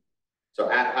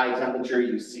 So at high temperature,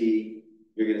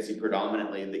 you're gonna see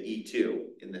predominantly the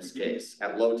E2 in this case.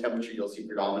 At low temperature, you'll see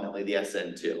predominantly the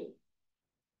SN2.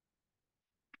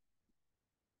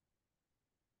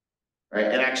 Right,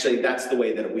 and actually that's the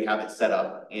way that we have it set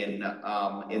up in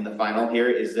the final here,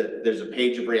 is that there's a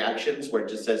page of reactions where it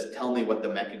just says, tell me what the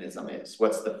mechanism is.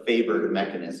 What's the favored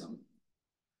mechanism?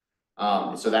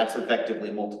 So that's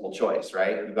effectively multiple choice,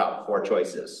 right? You've got 4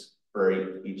 choices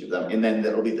for each of them. And then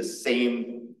it'll be the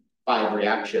same 5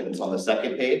 reactions on the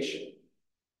second page,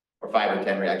 or 5 or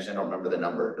 10 reactions, I don't remember the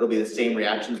number. It'll be the same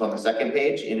reactions on the second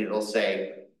page, and it'll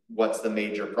say, what's the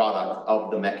major product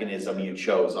of the mechanism you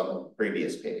chose on the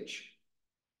previous page.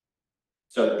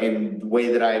 So, and the way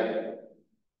that I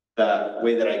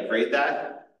grade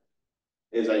that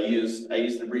is I use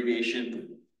the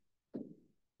abbreviation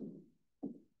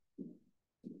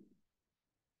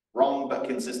wrong but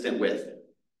consistent with.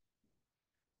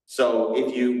 So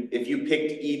if you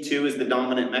picked E2 as the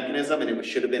dominant mechanism and it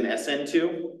should have been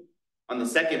SN2, on the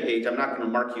second page, I'm not going to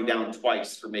mark you down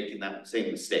twice for making that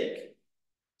same mistake.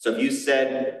 So if you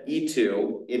said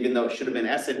E2, even though it should have been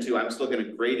SN2, I'm still going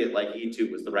to grade it like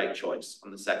E2 was the right choice on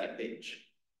the second page.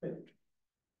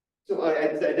 So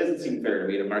it doesn't seem fair to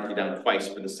me to mark you down twice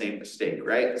for the same mistake,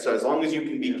 right? So as long as you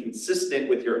can be consistent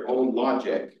with your own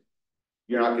logic,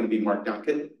 you're not going to be marked down.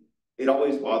 It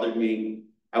always bothered me.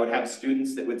 I would have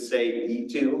students that would say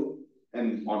E2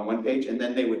 and on one page, and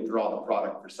then they would draw the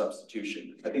product for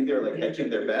substitution. I think they were like hedging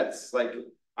their bets. Like,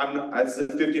 it's a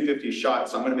 50-50 shot,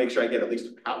 so I'm going to make sure I get at least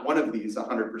one of these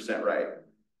 100% right.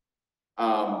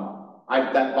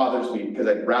 That bothers me because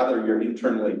I'd rather you're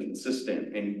internally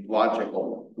consistent and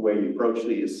logical the way you approach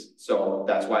these. So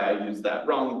that's why I use that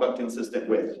wrong but consistent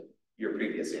with your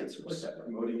previous answers.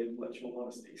 Promoting intellectual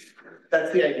honesty.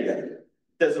 That's the idea.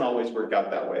 Doesn't always work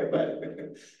out that way, but.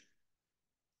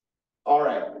 All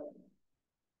right.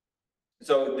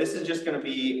 So this is just going to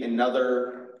be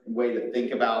another way to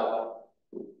think about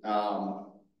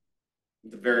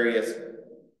the various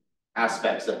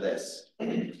aspects of this.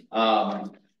 And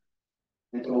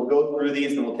so we'll go through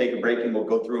these and we'll take a break and we'll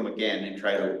go through them again and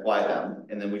try to apply them.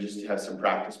 And then we just have some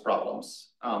practice problems.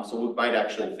 So we might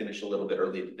actually finish a little bit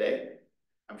early today.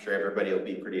 I'm sure everybody will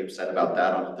be pretty upset about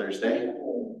that on a Thursday.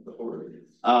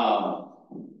 All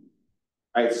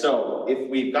right, so if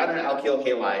we've got an alkyl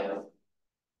halide,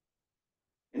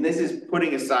 and this is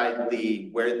putting aside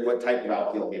what type of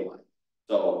alkyl halide.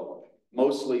 So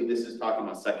mostly this is talking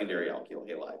about secondary alkyl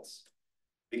halides,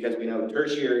 because we know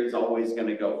tertiary is always going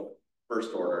to go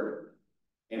first order,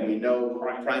 and we know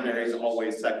primary is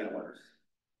always second order.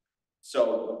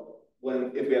 So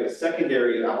if we have a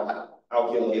secondary alkyl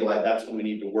halide, that's when we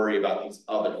need to worry about these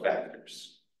other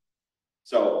factors.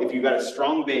 So if you've got a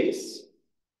strong base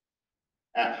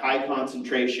at high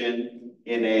concentration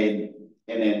in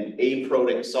an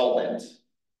aprotic solvent,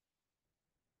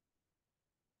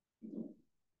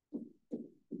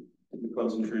 The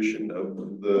concentration of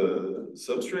the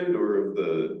substrate or of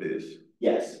the base?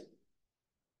 yes,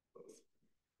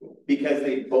 because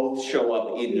they both show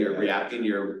up in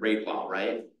your rate law,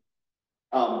 right?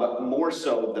 But more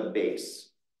so the base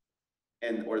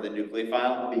or the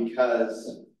nucleophile,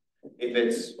 because if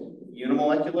it's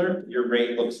unimolecular, your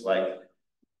rate looks like,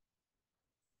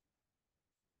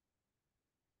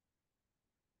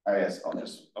 I guess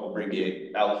I'll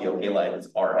abbreviate alkyl halide as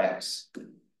RX.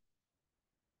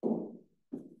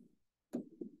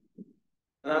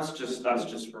 And that's just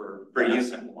for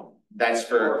SN1. That's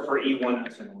for E1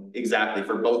 SN1. exactly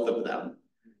for both of them.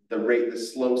 The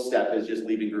slow step is just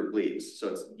leaving group leaves, so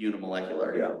it's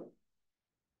unimolecular. Yeah.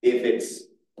 If it's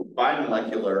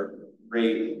bimolecular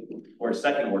rate or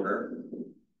second order,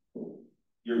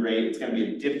 your rate, it's going to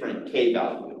be a different K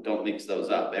value. Don't mix those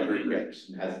up. Every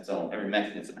reaction has its own, every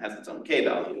mechanism has its own K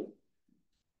value.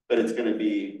 But it's going to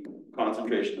be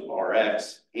concentration of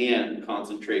RX and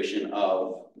concentration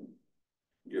of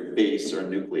your base or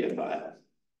nucleophile.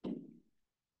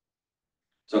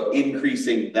 So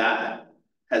increasing that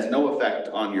has no effect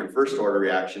on your first order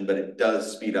reaction, but it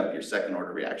does speed up your second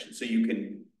order reaction. So you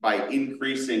can, by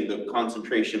increasing the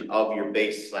concentration of your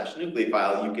base /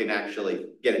 nucleophile, you can actually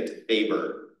get it to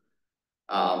favor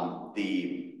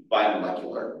the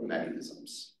bimolecular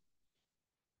mechanisms.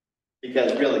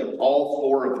 Because really all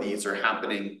 4 of these are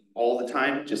happening all the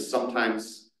time, just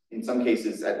sometimes, in some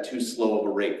cases, at too slow of a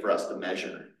rate for us to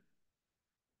measure.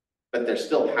 But they're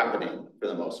still happening for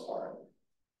the most part.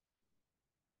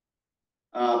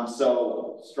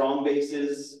 So strong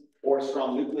bases or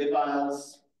strong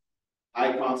nucleophiles,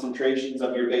 high concentrations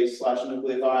of your base /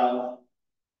 nucleophile,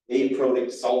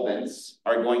 aprotic solvents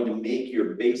are going to make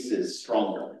your bases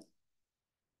stronger.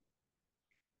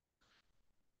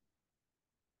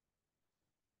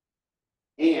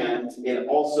 And it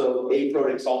also,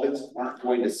 aprotic solvents aren't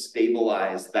going to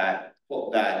stabilize that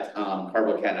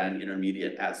carbocation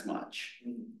intermediate as much.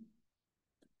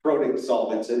 Protic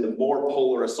solvents, and the more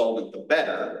polar a solvent, the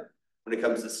better when it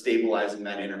comes to stabilizing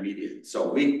that intermediate.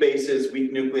 So weak bases,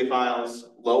 weak nucleophiles,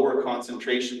 lower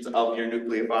concentrations of your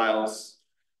nucleophiles,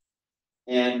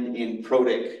 and in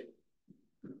protic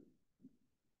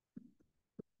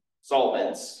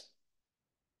solvents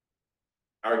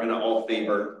are going to all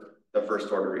favor the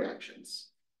first order reactions.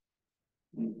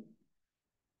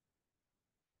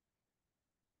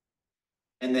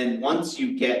 And then once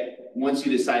you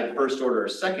decide first order or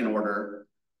second order,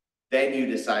 then you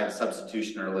decide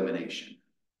substitution or elimination.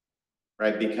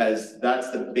 Right, because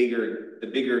that's the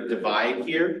bigger divide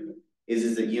here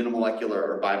is it unimolecular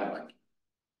or bimolecular?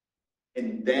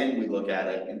 And then we look at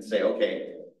it and say,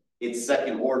 okay, it's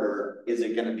second order, is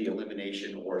it gonna be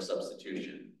elimination or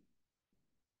substitution?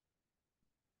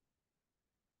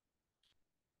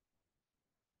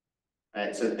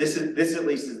 Alright, so this at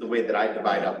least is the way that I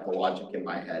divide up the logic in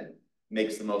my head.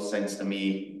 Makes the most sense to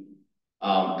me.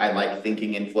 I like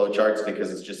thinking in flowcharts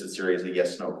because it's just a series of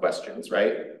yes/no questions,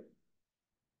 right?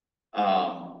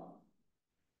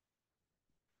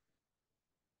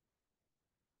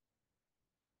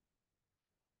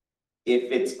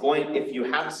 If you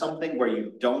have something where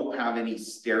you don't have any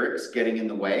sterics getting in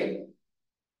the way,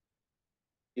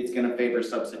 it's gonna favor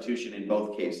substitution in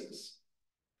both cases.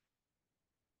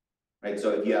 Right, so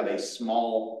if you have a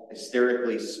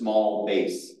sterically small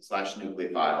base /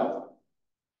 nucleophile,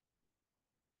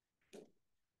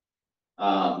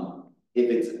 if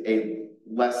it's a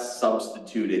less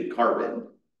substituted carbon.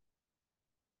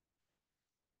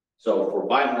 So for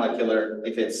bimolecular,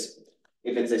 if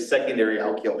it's a secondary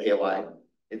alkyl halide,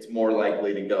 it's more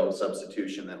likely to go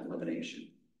substitution than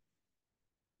elimination.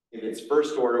 If it's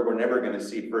first order, we're never going to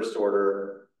see first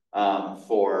order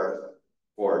for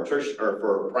tertiary or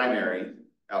for primary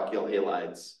alkyl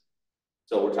halides.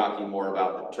 So we're talking more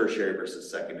about the tertiary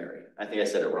versus secondary. I think I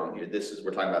said it wrong here.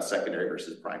 We're talking about secondary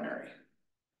versus primary.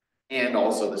 And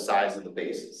also the size of the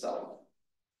base itself.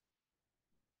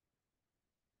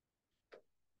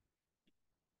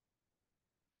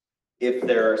 If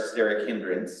there are steric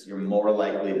hindrance, you're more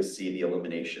likely to see the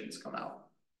eliminations come out.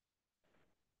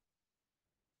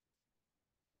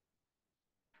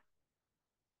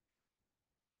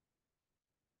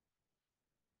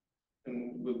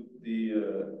 And with the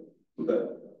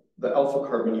alpha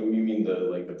carbon, you mean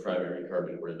the primary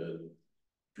carbon where the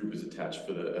group is attached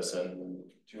for the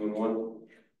SN221?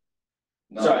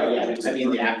 Sorry, yeah, I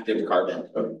mean the active carbon.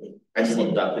 Okay. I just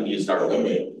looked up and used our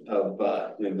limit of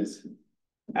this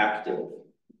active.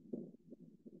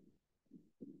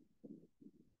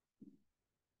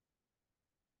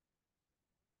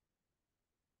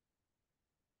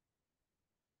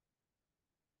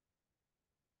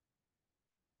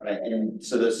 Right, and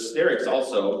so the sterics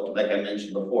also, like I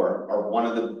mentioned before, are one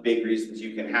of the big reasons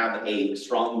you can have a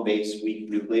strong base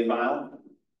weak nucleophile.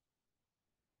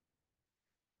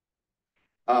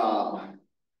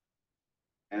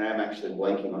 And I'm actually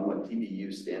blanking on what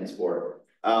TBU stands for.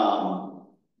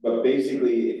 But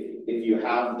basically, if you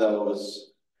have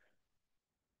those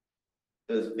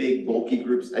big bulky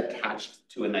groups attached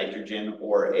to a nitrogen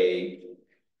or a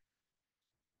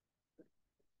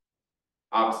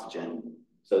oxygen.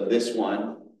 So this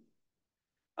one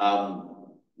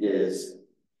is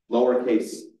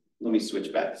lowercase, let me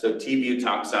switch back. So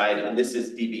T-butoxide, and this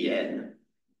is DBN,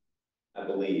 I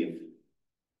believe.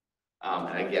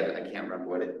 And again, I can't remember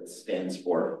what it stands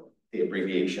for, the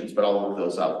abbreviations, but I'll look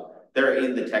those up. They're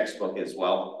in the textbook as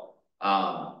well.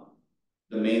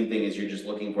 The main thing is you're just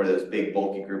looking for those big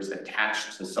bulky groups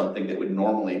attached to something that would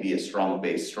normally be a strong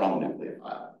base, strong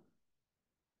nucleophile.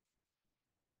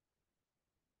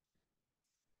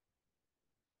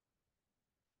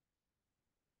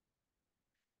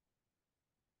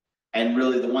 And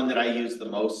really the one that I use the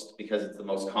most, because it's the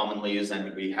most commonly used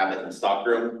and we have it in the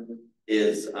stockroom,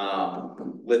 is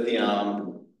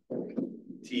lithium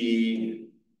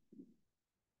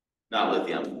not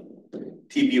lithium,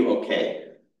 T-bu-OK.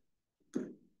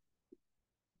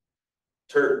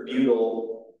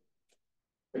 Tert-butyl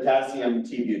potassium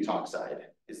T-butoxide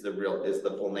is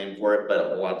the full name for it,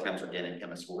 but a lot of times organic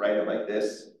chemists will write it like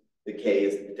this. The K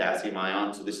is the potassium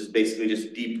ion, so this is basically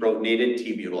just deprotonated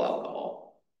T-butyl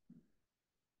alcohol,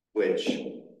 which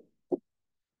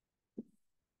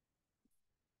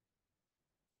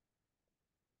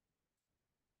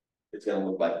it's going to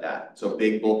look like that. So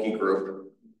big bulky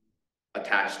group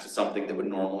attached to something that would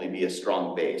normally be a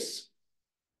strong base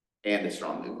and a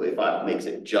strong nucleophile makes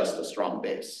it just a strong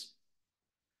base.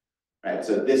 Right,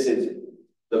 so this is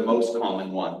the most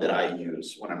common one that I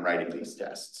use when I'm writing these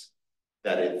tests,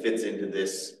 that it fits into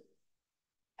this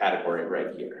category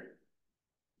right here.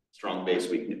 Strong base,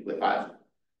 weak nucleophile.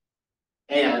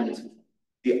 And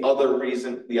the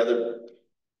other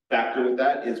factor with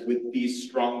that is with these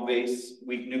strong base,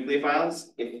 weak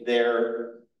nucleophiles, if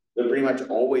they're pretty much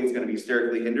always going to be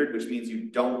sterically hindered, which means you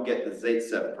don't get the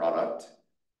Zaitsev product.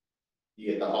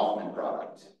 You get the Hoffman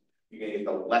product. You're going to get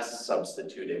the less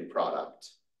substituted product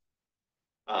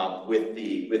with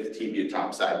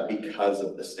T-butoxide because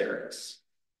of the sterics.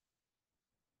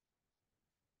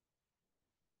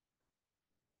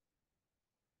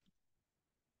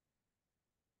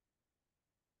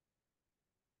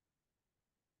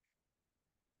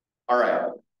 All right,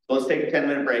 so let's take a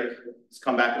 10-minute break. Let's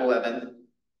come back at 11.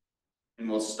 And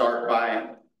we'll start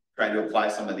by trying to apply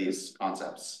some of these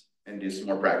concepts and do some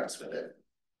more practice with it.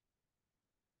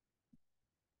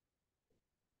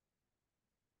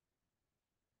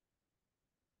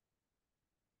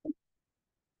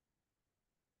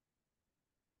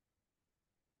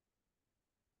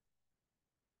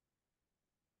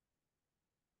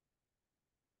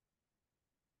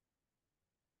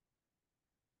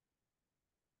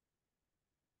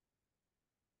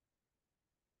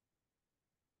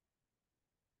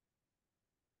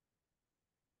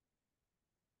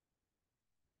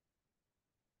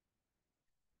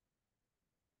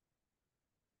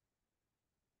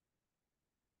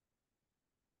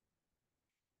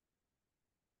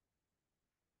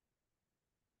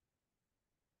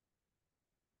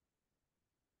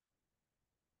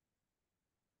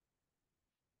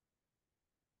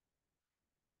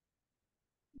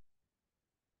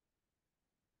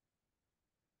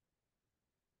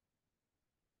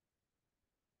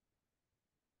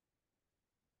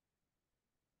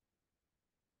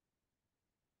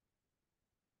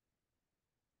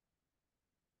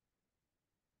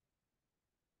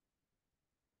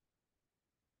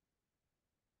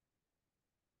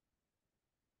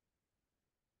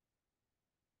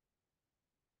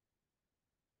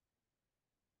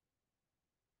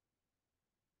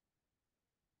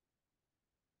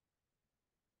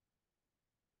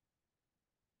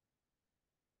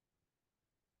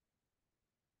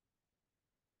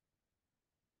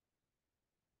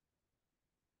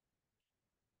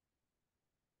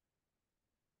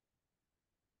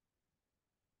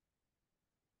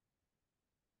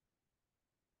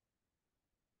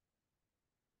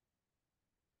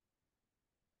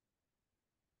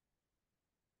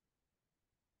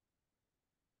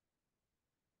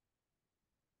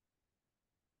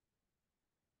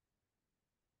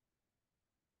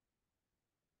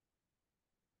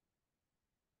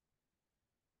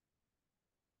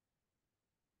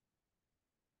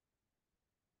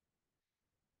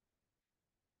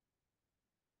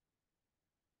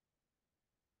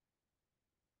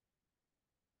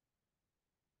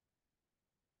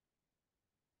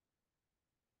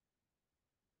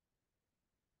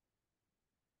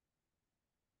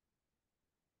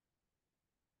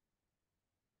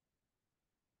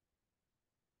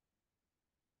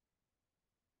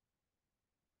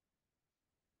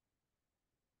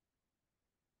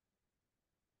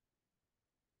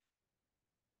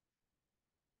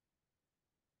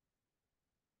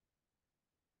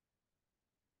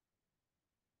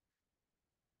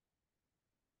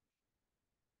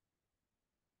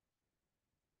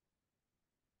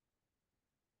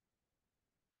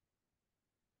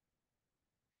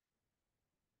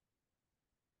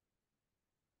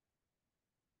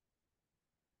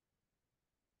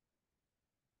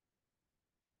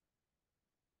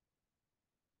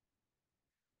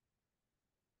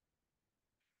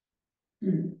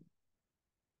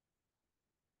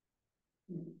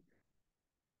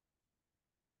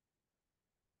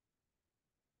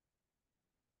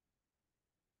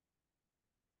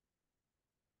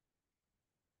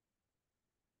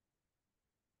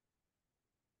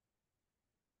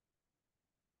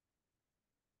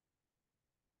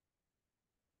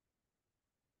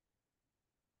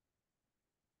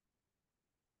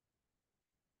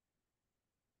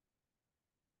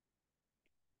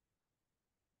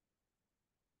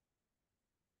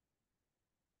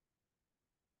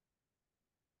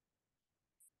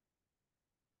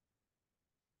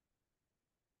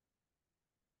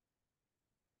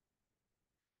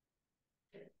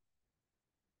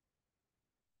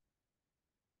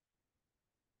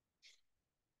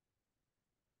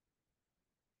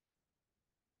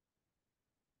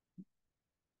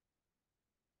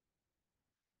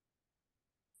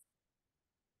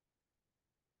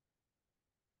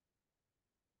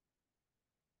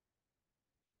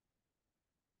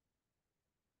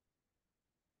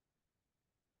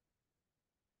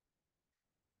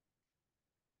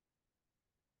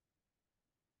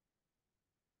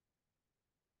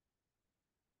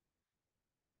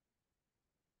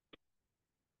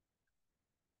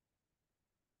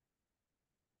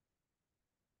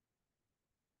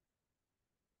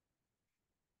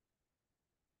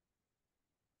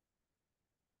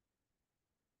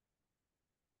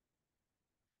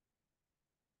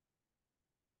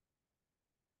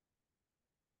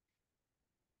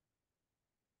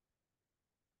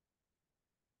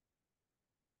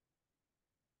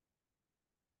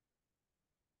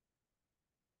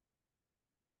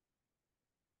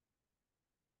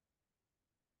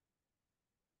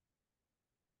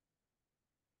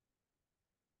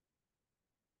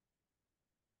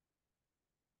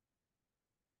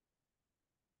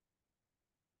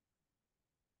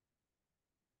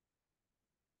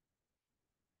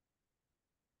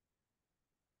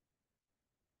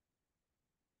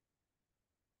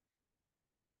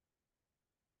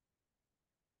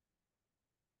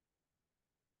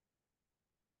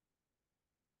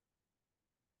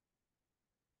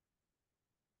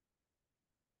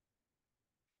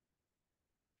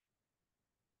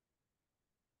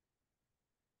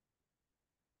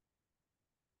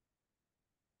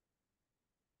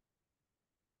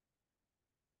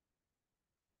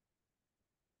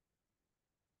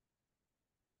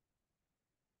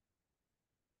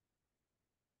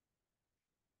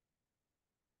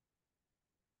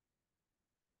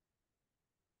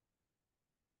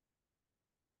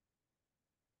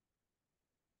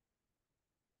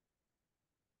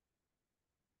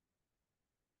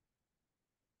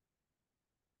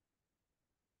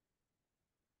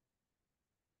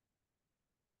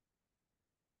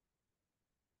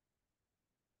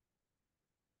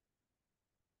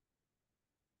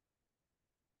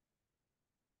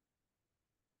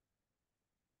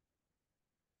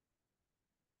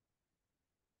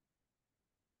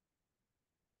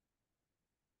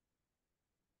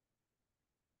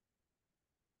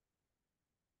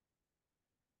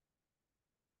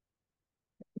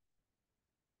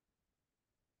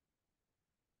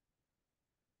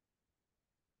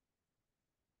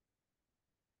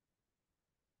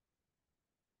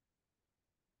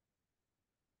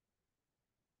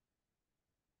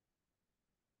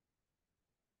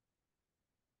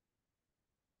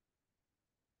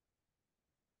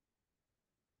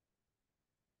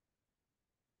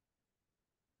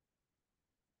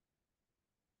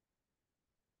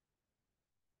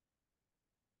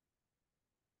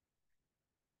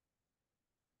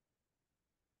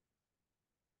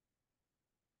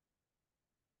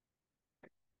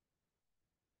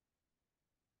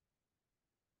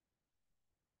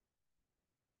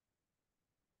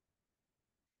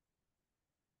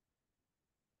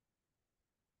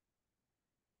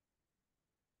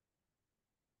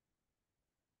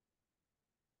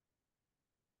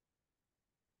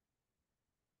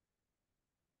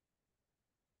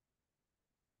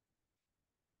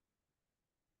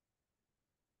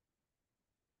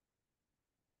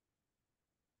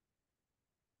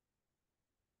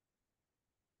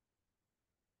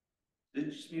 Did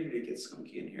it just maybe get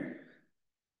skunky in here?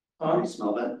 Huh? Do you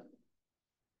smell that?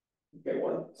 Okay,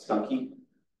 what? Skunky?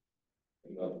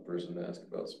 I'm not the person to ask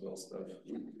about smell stuff.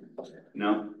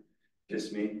 No,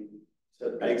 just me.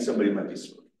 So I think somebody might be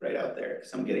right out there,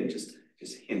 because I'm getting just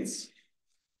hints.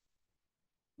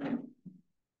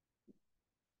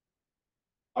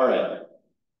 All right.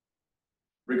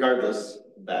 Regardless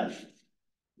of that.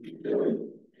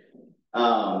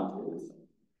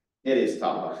 It is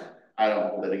tough. I don't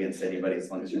hold it against anybody as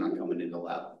long as you're not coming into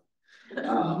lab.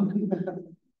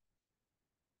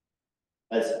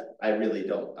 I really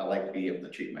don't. I like to be able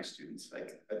to treat my students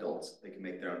like adults. They can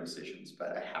make their own decisions,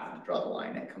 but I have to draw the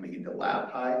line at coming into lab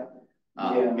high.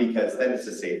 Yeah. Because then it's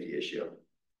a safety issue.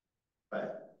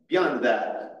 But beyond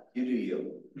that, you do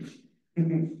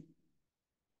you.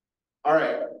 All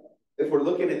right, if we're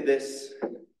looking at this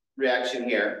reaction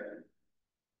here,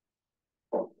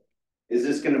 is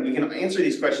this gonna, we can answer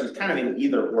these questions kind of in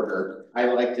either order. I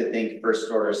like to think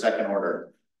first order, second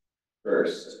order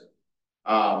first.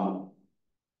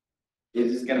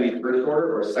 Is this gonna be first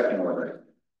order or second order?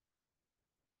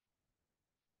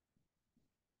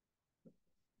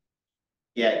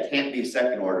 Yeah, it can't be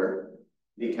second order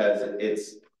because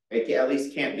it at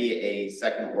least can't be a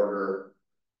second order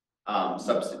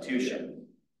substitution.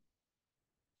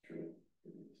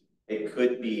 It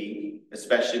could be,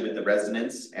 especially with the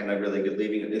resonance and a really good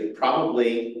leaving, it's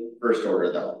probably first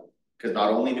order though. Because not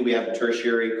only do we have a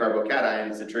tertiary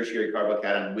carbocation, it's a tertiary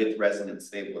carbocation with resonance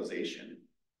stabilization.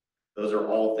 Those are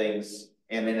all things,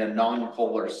 and in a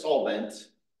non-polar solvent,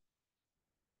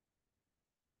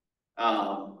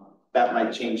 that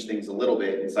might change things a little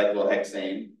bit in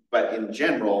cyclohexane, but in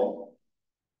general,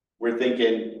 we're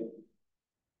thinking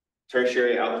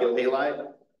tertiary alkyl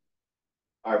halide.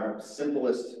 Our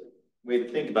simplest way to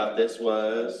think about this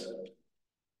was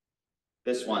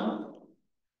this one,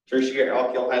 tertiary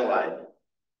alkyl halide,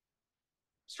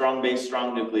 strong base,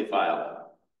 strong nucleophile,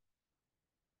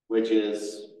 which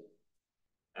is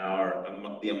our,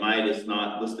 the amide is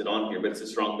not listed on here, but it's a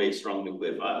strong base, strong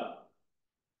nucleophile.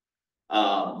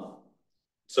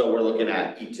 So we're looking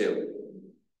at E2.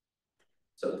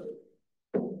 So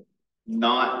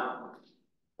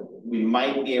we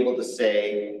might be able to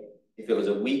say, if it was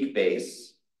a weak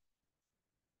base,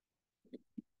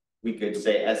 we could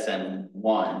say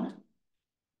SN1.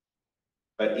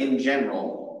 But in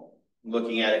general,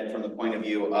 looking at it from the point of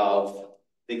view of,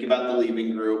 think about the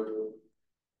leaving group,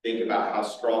 think about how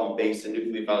strong base and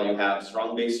nucleophile you have.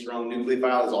 Strong base, strong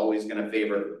nucleophile is always going to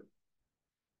favor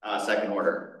second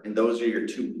order. And those are your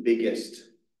two biggest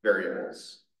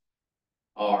variables,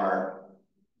 are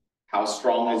how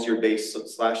strong is your base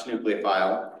slash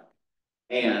nucleophile,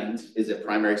 and is it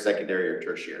primary, secondary, or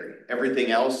tertiary?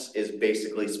 Everything else is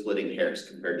basically splitting hairs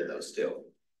compared to those two.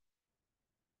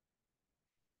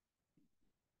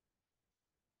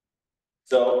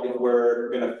 So if we're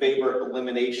going to favor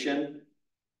elimination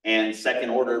and second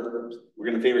order, we're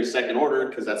going to favor second order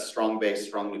because that's strong base,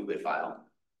 strong nucleophile.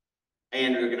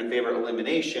 And we're going to favor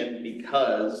elimination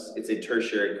because it's a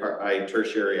tertiary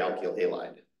alkyl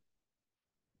halide.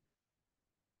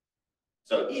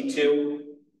 So E2,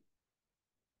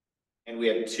 and we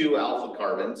have 2 alpha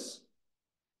carbons.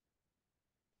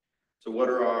 So what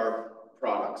are our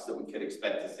products that we could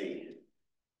expect to see?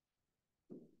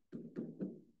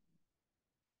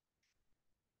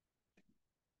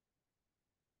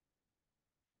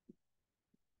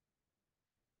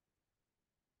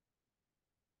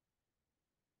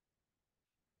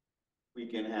 We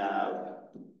can have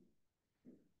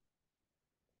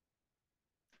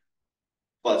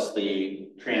plus the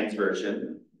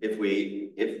transversion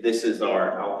if this is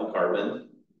our alpha carbon.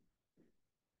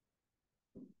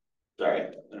 Sorry,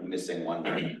 I'm missing one.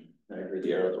 I drew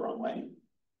the arrow the wrong way.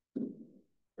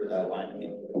 For that line, I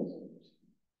mean.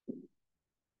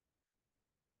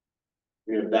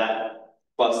 We have that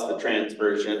plus the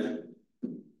transversion.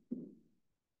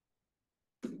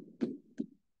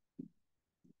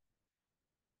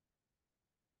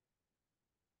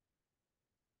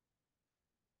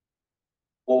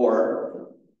 Or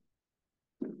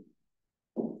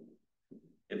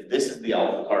if this is the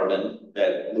alpha carbon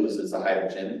that loses the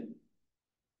hydrogen,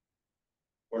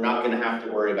 we're not going to have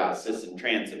to worry about cis and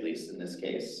trans, at least in this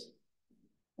case.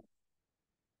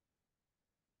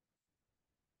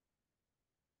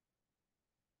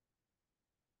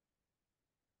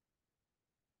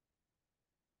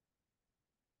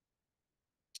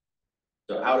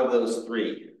 So out of those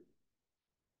 3,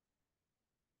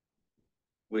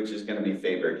 which is going to be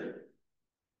favored?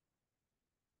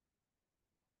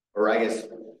 Or I guess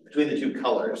between the 2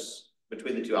 colors,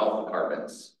 between the 2 alpha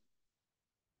carbons,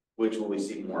 which will we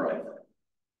see more of?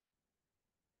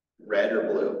 Red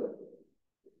or blue?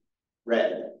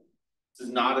 Red. This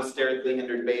is not a sterically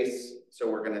hindered base, so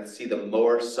we're gonna see the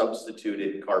more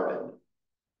substituted carbon.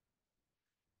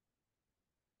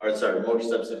 Or sorry, more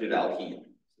substituted alkene.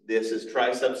 This is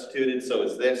tri-substituted, so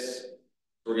is this.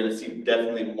 We're gonna see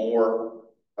definitely more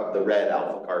of the red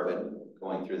alpha carbon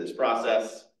going through this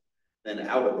process. Then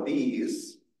out of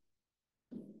these,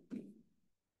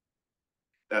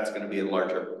 that's gonna be a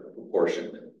larger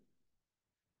proportion.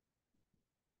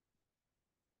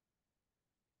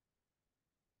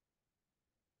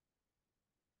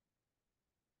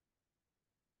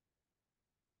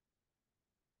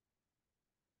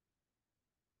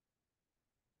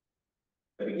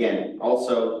 But again,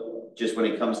 also, just when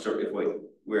it comes to, if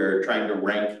we're trying to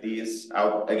rank these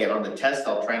out, again, on the test,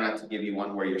 I'll try not to give you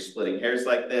one where you're splitting hairs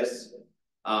like this.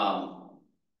 But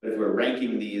if we're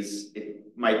ranking these,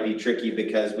 it might be tricky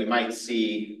because we might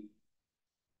see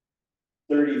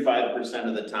 35%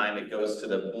 of the time it goes to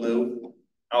the blue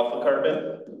alpha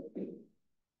carbon,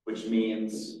 which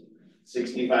means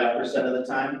 65% of the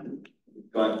time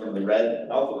going from the red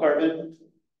alpha carbon.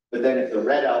 But then if the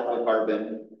red alpha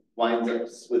carbon winds up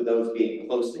with those being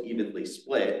close to evenly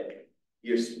split,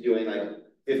 you're doing like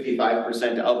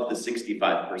 55% of the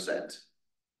 65%.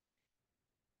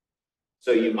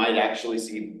 So you might actually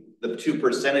see the two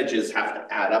percentages have to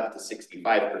add up to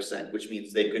 65%, which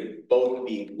means they could both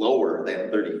be lower than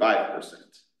 35%.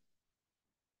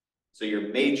 So your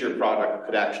major product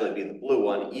could actually be the blue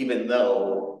one, even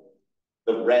though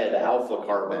the red alpha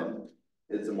carbon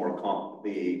is the more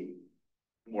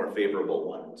favorable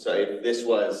one. So if this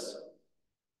was,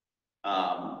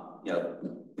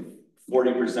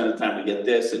 40% of the time we get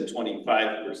this, and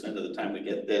 25% of the time we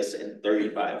get this, and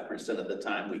 35% of the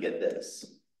time we get this.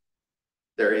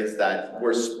 There is that,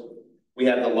 we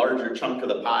have the larger chunk of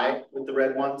the pie with the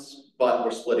red ones, but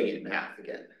we're splitting it in half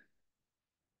again.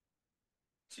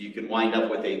 So you can wind up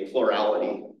with a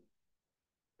plurality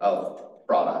of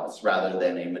products rather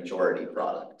than a majority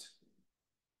product.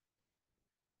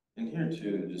 And here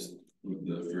too, just with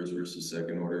the first versus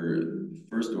second order,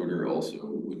 first order also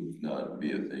would not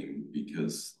be a thing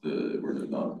because we're the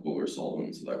non-polar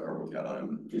solvent, so that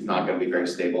carbocation is not going to be very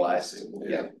stabilized.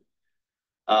 Yeah.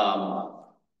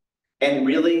 And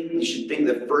really, you should think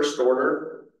the first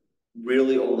order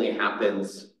really only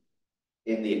happens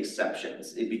in the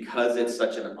exceptions, because it's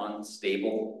such an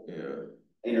unstable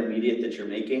intermediate that you're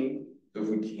making. So if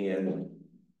we can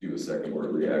do a second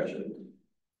order reaction.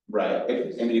 Right.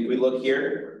 If we look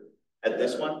here at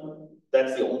this one,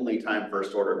 that's the only time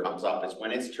first order comes up, is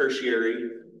when it's tertiary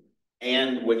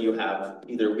and when you have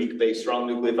either weak base strong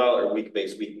nucleophile or weak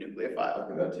base weak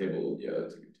nucleophile. Okay, that table, yeah,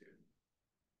 that's a good table.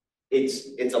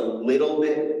 It's a little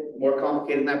bit more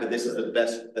complicated than that, but this is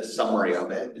the summary of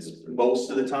it. Is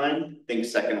most of the time, think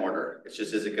second order. It's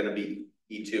just, is it going to be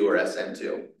E2 or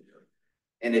SN2?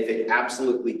 And if it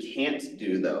absolutely can't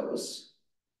do those,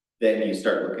 then you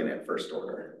start looking at first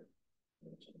order.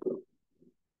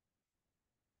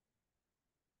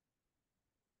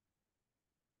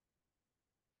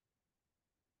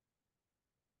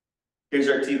 Here's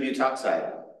our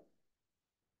T-butoxide.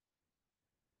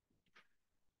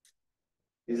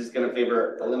 Is this going to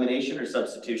favor elimination or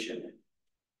substitution?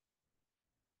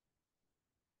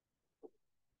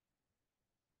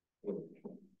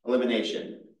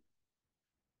 Elimination.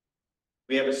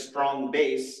 We have a strong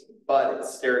base, but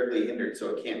it's sterically hindered, so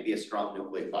it can't be a strong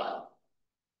nucleophile.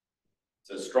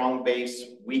 So strong base,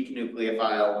 weak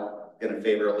nucleophile, going to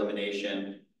favor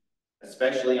elimination,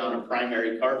 especially on a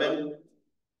primary carbon.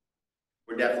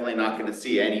 We're definitely not going to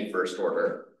see any first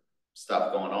order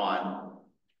stuff going on.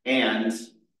 And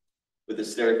with a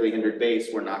sterically hindered base,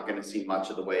 we're not going to see much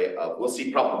of the way of, we'll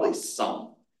see probably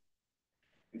some.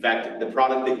 In fact, the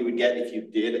product that you would get if you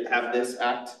did have this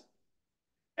act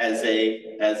as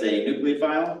a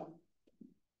nucleophile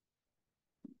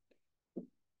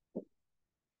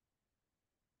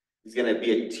is going to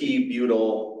be a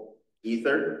T-butyl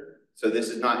ether. So this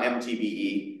is not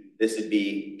MTBE, this would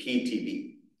be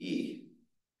PTBE,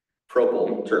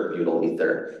 propyl terbutyl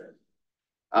ether.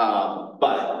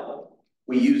 But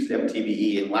we used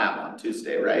MTBE in lab on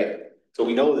Tuesday, right? So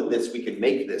we know that we can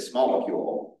make this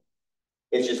molecule.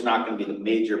 It's just not going to be the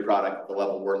major product at the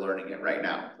level we're learning it right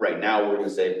now. Right now, we're going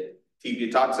to say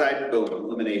T-butoxide, boom,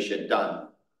 elimination, done.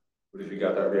 What if you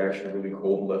got that reaction really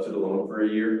cold and left it alone for a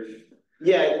year?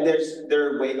 Yeah,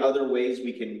 there are other ways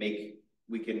we can make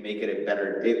it a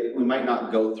better. We might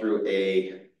not go through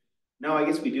no, I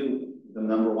guess we do. The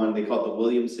number one, they call it the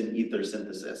Williamson ether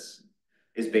synthesis,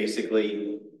 is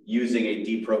basically using a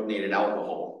deprotonated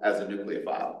alcohol as a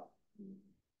nucleophile.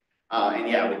 And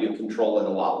yeah, we do control it a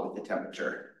lot with the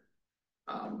temperature.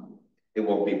 It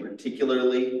won't be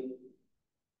particularly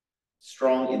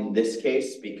strong in this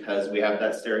case because we have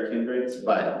that steric hindrance,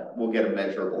 but we'll get a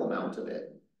measurable amount of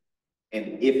it.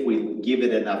 And if we give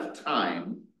it enough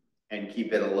time and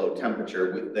keep it at a low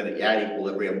temperature, then at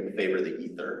equilibrium will favor the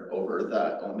ether over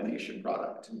the elimination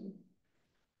product.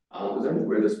 Is there any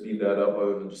way to speed that up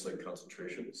other than just like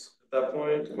concentrations at that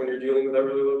point when you're dealing with that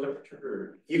really low temperature?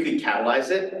 Or? You could catalyze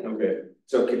it. Okay.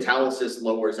 So catalysis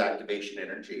lowers activation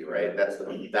energy, right? That's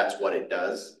what it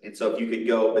does. And so if you could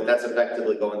go, but that's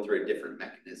effectively going through a different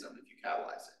mechanism if you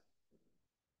catalyze it.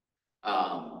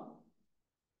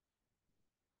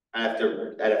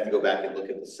 I'd have to go back and look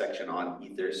at the section on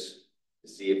ethers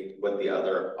to see what the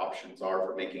other options are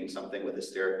for making something with a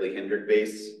sterically hindered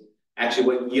base. Actually,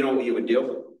 what you would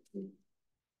do?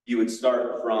 You would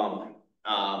start from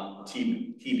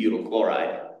T-butyl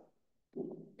chloride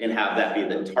and have that be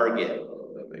the target.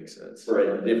 Oh, that makes sense. For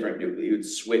a different nucleus, you would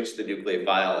switch the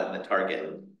nucleophile and the target.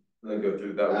 And then go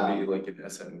through, that would be like an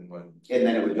SN1. And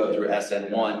then it would go through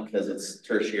SN1 because it's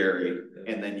tertiary,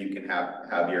 and then you can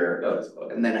have your,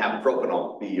 and then have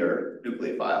propanol be your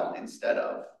nucleophile instead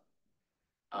of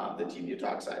the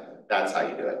T-butoxide. That's how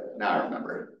you do it. Now I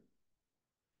remember.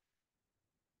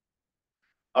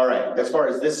 All right, as far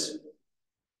as this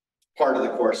part of the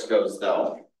course goes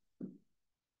though,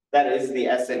 that is the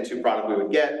SN2 product we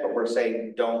would get, but we're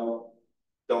saying don't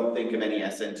think of any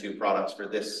SN2 products for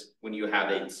this when you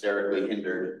have a sterically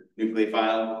hindered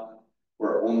nucleophile.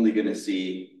 We're only going to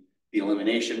see the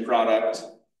elimination product.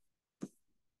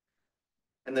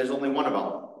 And there's only one of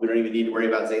them. We don't even need to worry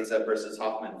about Zaitsev versus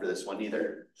Hoffman for this one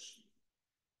either.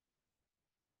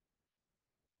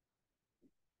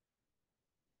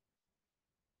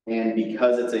 And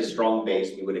because it's a strong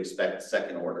base, we would expect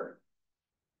second order.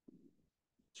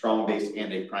 Strong base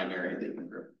and a primary leaving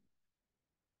group.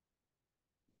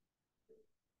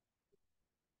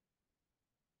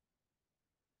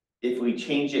 If we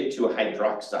change it to a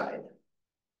hydroxide,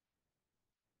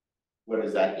 what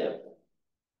does that give?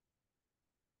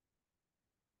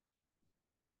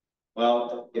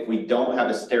 Well, if we don't have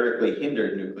a sterically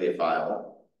hindered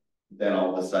nucleophile, then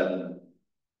all of a sudden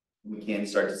we can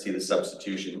start to see the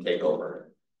substitution take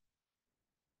over.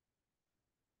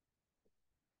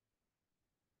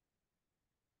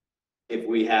 If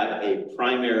we have a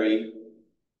primary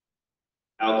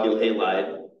alkyl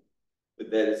halide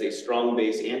that is a strong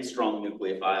base and strong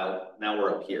nucleophile, now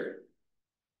we're up here.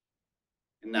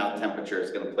 And now temperature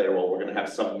is going to play a role. We're going to have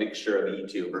some mixture of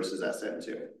E2 versus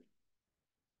SN2.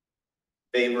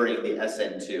 Favoring the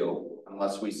SN2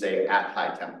 unless we say at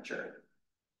high temperature.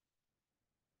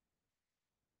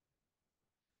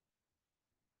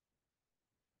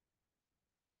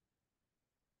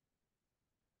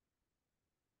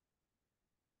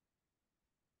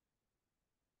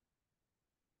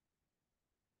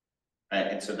 Right,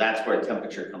 and so that's where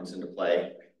temperature comes into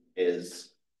play, is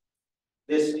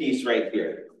this piece right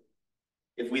here.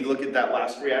 If we look at that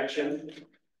last reaction,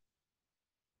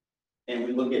 and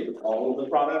we look at all of the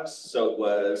products, so it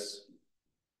was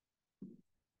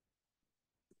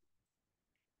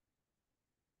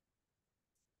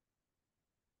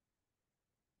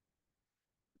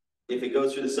if it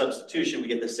goes through the substitution, we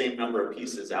get the same number of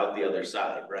pieces out the other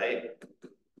side, right?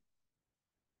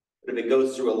 But if it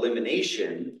goes through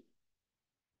elimination,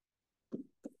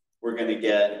 we're going to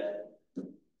get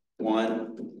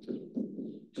 1,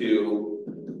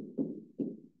 2,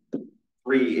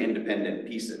 3 independent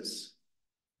pieces.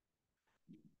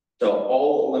 So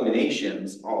all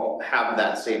eliminations all have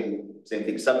that same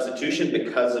thing. Substitution,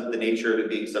 because of the nature of it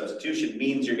being substitution,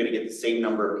 means you're going to get the same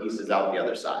number of pieces out the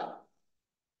other side,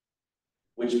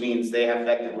 which means they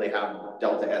effectively have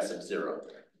delta S of 0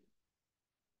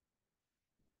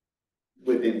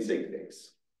 within sig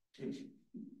figs.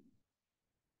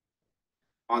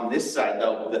 On this side,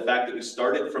 though, the fact that we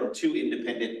started from 2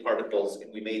 independent particles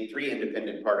and we made 3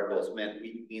 independent particles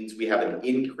means we have an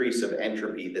increase of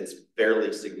entropy that's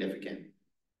fairly significant.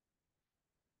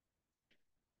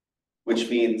 Which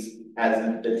means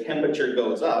as the temperature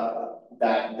goes up,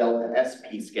 that delta S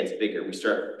piece gets bigger. We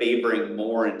start favoring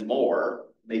more and more,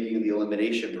 making the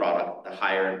elimination product the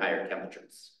higher and higher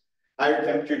temperatures. Higher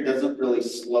temperature doesn't really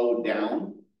slow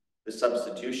down the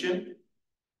substitution.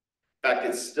 In fact,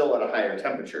 it's still at a higher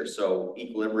temperature, so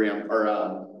equilibrium or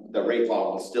the rate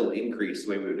law will still increase the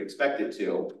way we would expect it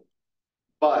to.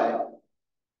 But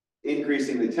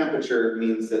increasing the temperature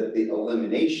means that the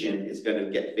elimination is going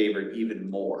to get favored even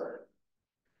more.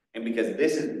 And because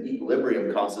this is the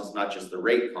equilibrium constant, not just the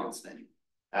rate constant.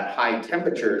 At high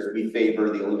temperatures, we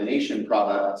favor the elimination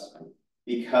product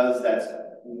because that's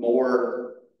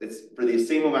more, it's for the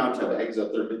same amount of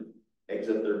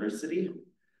exothermicity.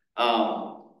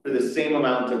 For the same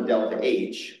amount of delta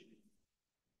H,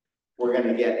 we're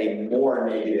gonna get a more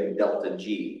negative delta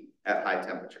G at high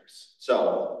temperatures.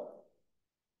 So,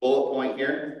 bullet point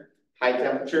here, high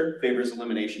temperature favors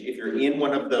elimination. If you're in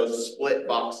one of those split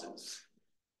boxes,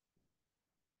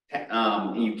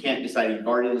 you can't decide, you've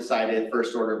already decided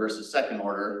first order versus second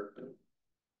order,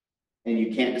 and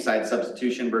you can't decide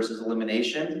substitution versus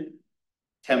elimination,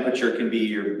 temperature can be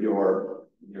your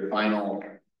final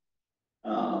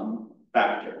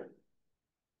factor.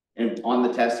 And on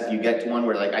the test, if you get to one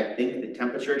where like, I think the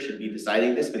temperature should be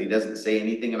deciding this, but he doesn't say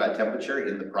anything about temperature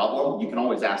in the problem, you can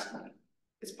always ask me.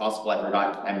 It's possible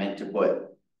I meant to put,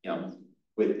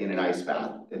 within an ice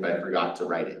bath if I forgot to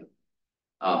write it.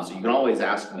 So you can always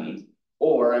ask me,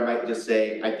 or I might just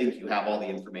say, I think you have all the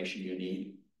information you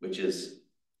need, which is,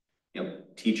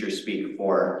 teacher speak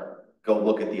for, go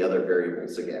look at the other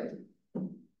variables again.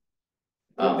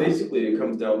 Basically, it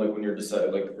comes down like when you're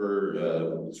deciding, like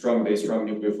for strong base, strong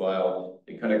nucleophile,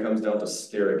 it kind of comes down to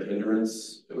steric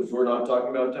hindrance. If we're not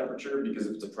talking about temperature, because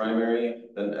if it's a primary,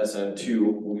 then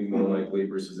SN2 will be more likely,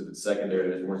 versus if it's secondary,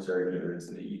 there's more steric hindrance,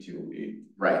 and the E2 will be.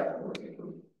 Right.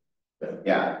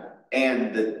 Yeah.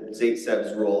 And the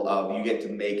Zaitsev's rule of you get to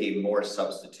make a more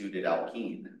substituted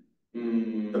alkene.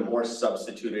 The more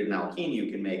substituted an alkene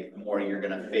you can make, the more you're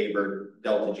gonna favor,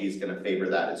 delta G is gonna favor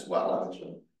that as well.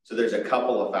 So there's a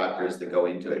couple of factors that go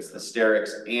into it. It's the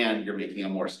sterics, and you're making a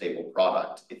more stable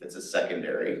product if it's a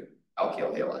secondary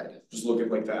alkyl halide. Just look at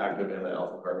like the active and the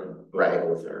alpha carbon. Right.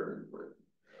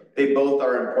 They both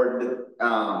are important,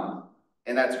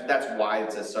 and that's why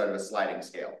it's a sort of a sliding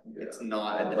scale. Yeah. It's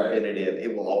not a definitive,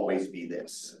 it will always be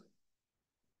this.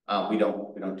 We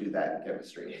don't do that in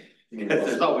chemistry. Because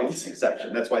there's always an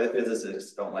exception. That's why the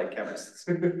physicists don't like chemists.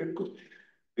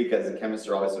 Because the chemists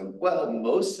are always saying, well,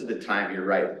 most of the time you're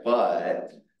right,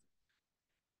 but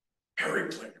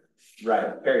periplanar.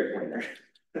 Right, periplanar.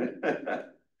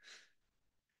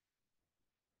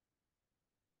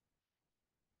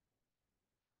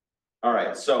 All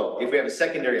right, so if we have a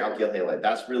secondary alkyl halide,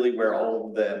 that's really where all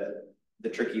of the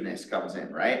trickiness comes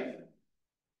in, right?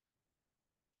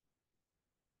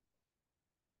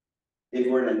 If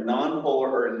we're in a non-polar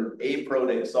or an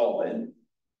aprotic solvent,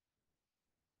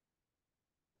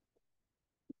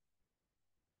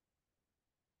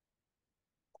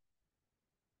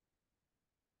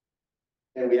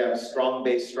 and we have strong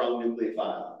base, strong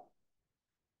nucleophile,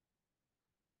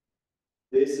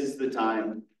 this is the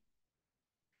time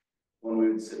when we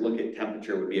would look at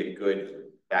temperature would be a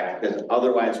good factor, because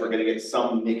otherwise we're going to get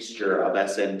some mixture of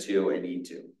SN2 and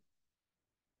E2.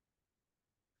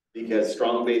 Because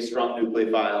strong base, strong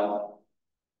nucleophile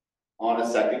on a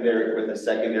secondary with a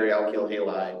secondary alkyl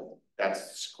halide,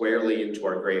 that's squarely into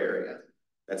our gray area.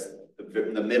 That's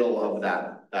the middle of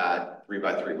that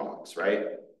 3x3 box, right?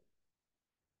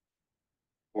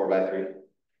 4x3.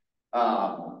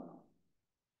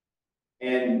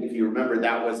 And if you remember,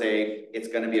 that was it's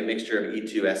going to be a mixture of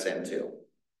E2, SN2.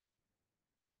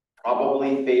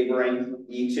 Probably favoring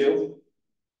E2,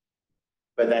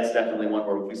 but that's definitely one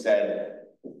where if we said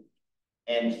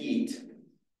and heat,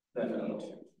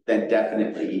 then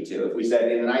definitely E2. If we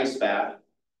said in an ice bath,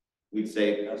 we'd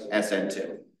say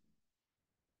SN2.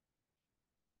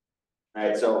 All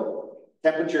right, so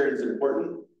temperature is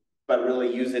important, but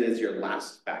really use it as your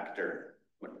last factor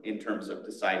in terms of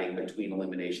deciding between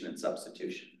elimination and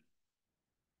substitution.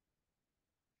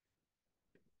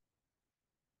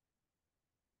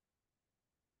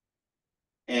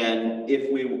 And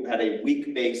if we had a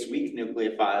weak base, weak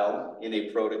nucleophile in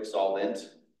a protic solvent, is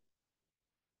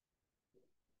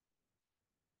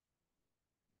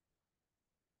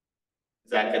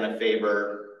that going to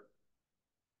favor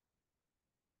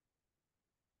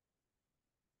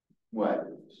what?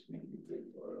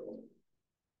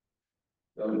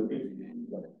 That would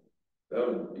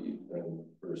be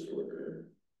first order.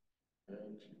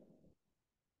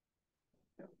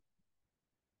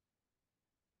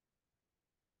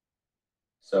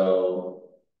 So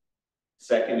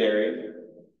secondary,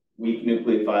 weak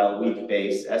nucleophile, weak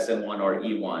base, SN1 or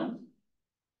E1.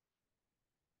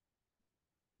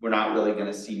 We're not really going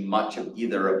to see much of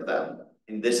either of them.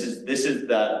 And this is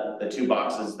the two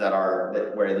boxes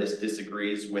where this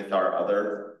disagrees with our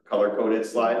other color-coded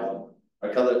slide. Our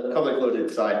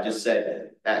color-coded slide just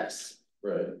said X.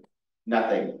 Right.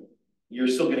 Nothing. You're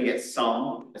still going to get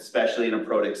some, especially in a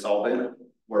protic solvent,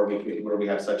 where we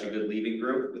have such a good leaving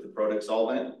group with a protic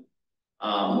solvent.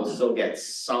 We'll still get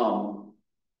some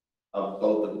of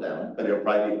both of them, but it'll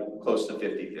probably be close to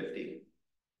 50-50.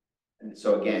 And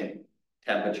so again,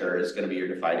 temperature is going to be your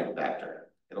defining factor.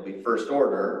 It'll be first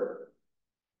order,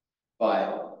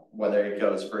 but whether it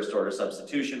goes first order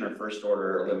substitution or first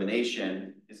order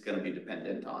elimination is gonna be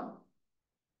dependent on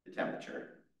the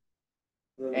temperature.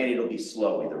 And it'll be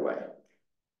slow either way.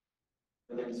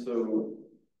 And then so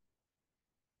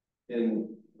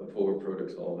in the polar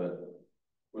protic solvent,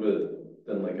 would it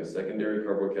then like a secondary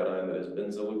carbocation that is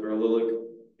benzoic or allylic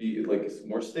be like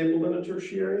more stable than a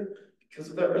tertiary because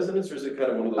of that resonance, or is it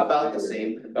kind of one of those? About the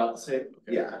same. About the same?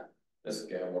 Okay. Yeah. That's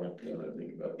okay, I wanted to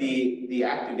think about that. The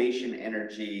activation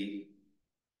energy,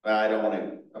 I don't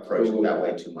wanna approach it that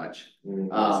way too much. I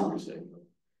see what you're saying.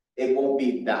 It won't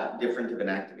be that different of an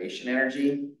activation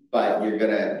energy, but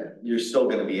you're still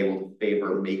gonna be able to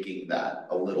favor making that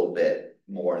a little bit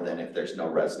more than if there's no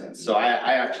resonance. So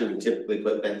I actually would typically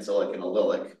put benzoic and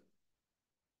allylic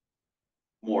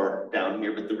more down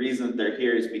here, but the reason that they're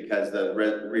here is because the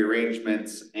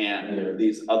rearrangements and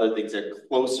these other things are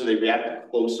closer, they react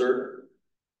closer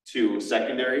to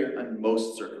secondary in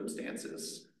most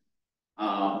circumstances.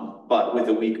 But with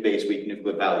a weak base, weak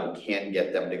nuclear value, you can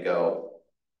get them to go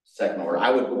second order. I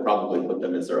would probably put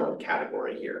them as their own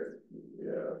category here.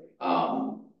 Yeah.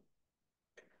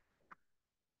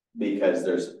 Because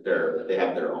they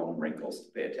have their own wrinkles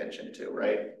to pay attention to,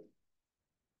 right?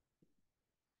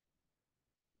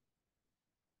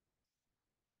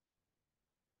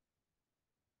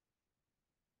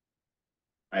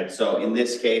 All right, so in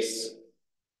this case,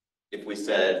 if we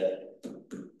said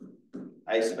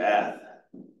ice bath,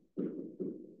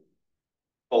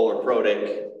 polar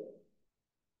protic,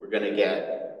 we're gonna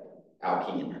get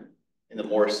alkene in the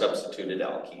more substituted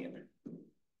alkene.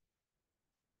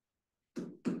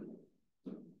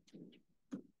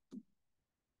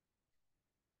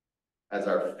 As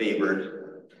our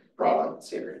favored products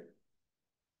here.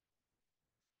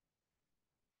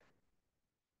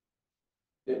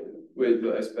 Wait,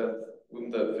 the ice bath,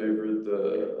 wouldn't that favor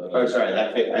the? Oh, sorry,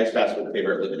 that ice bath would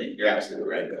favor eliminate. You're absolutely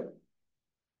right.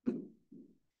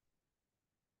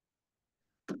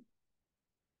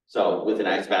 So with an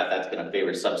ice bath, that's going to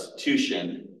favor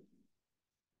substitution.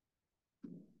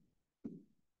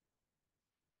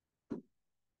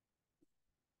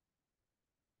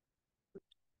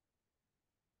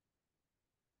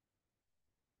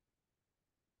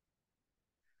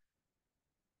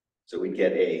 So we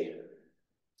get a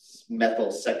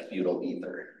methyl sec-butyl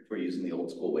ether if we're using the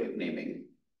old school way of naming,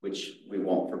 which we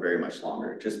won't for very much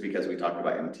longer, just because we talked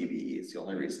about MTBE is the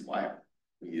only reason why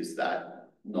we use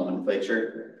that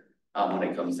nomenclature when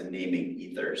it comes to naming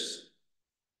ethers.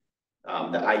 The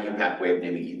IUPAC way of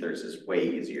naming ethers is way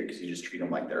easier because you just treat them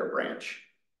like they're a branch.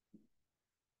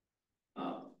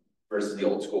 Versus the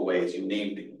old school ways, you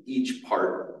named each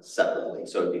part separately.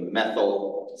 So it'd be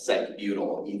methyl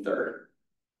sec-butyl ether.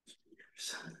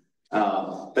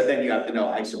 But then you have to know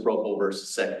isopropyl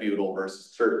versus sec-butyl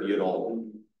versus tert-butyl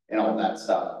and all that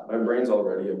stuff. My brain's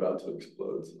already about to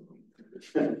explode.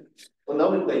 So. Well,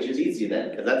 nomenclature is easy then,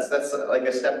 because that's like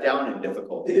a step down in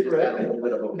difficulty. Just add a little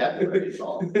bit of vocabulary is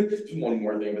all. One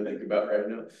more thing to think about right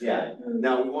now. Yeah,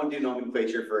 no, we won't do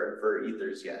nomenclature for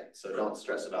ethers yet, so don't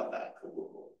stress about that.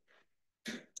 Cool.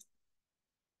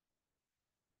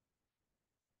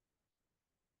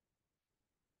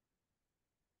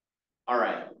 All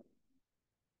right.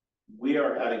 We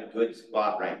are at a good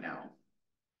spot right now.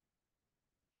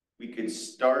 We could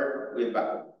start with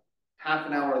about half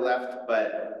an hour left,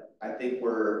 but I think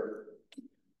we're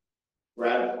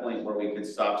at a point where we could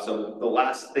stop. So the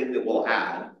last thing that we'll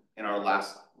add in our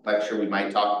last lecture, we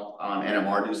might talk on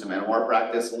NMR, do some NMR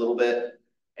practice a little bit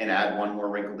and add one more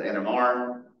wrinkle to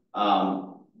NMR.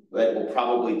 But we'll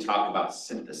probably talk about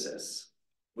synthesis,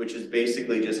 which is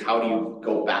basically just how do you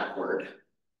go backward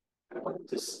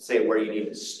to say where you need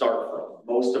to start from.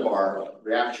 Most of our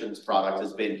reactions product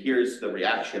has been, here's the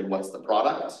reaction, what's the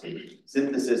product?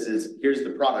 Synthesis is, here's the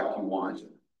product you want,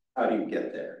 how do you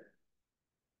get there?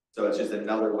 So it's just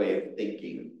another way of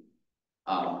thinking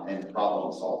and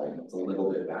problem solving. It's a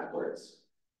little bit backwards.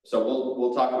 So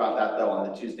we'll talk about that though on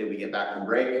the Tuesday we get back from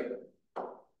break.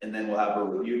 And then we'll have a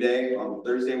review day on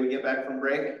Thursday we get back from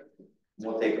break.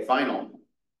 We'll take a final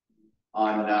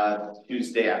on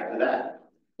Tuesday after that.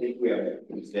 I think we have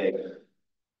Tuesday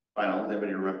final. Does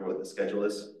anybody remember what the schedule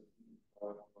is?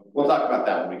 We'll talk about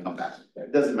that when we come back.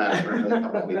 It doesn't matter for another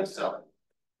couple of weeks, so.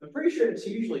 I'm pretty sure it's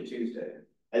usually Tuesday.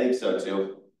 I think so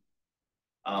too.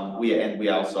 We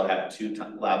also have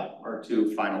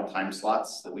two final time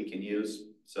slots that we can use.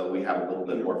 So we have a little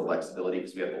bit more flexibility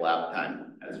because we have the lab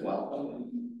time as well.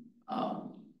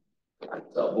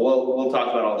 So we'll talk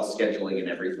about all the scheduling and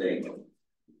everything.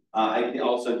 I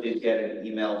also did get an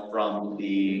email from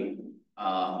the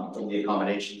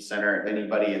accommodation center. If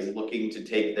anybody is looking to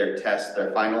take their test,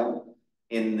 their final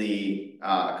in the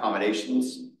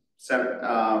accommodations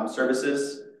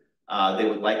services. They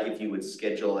would like if you would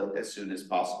schedule it as soon as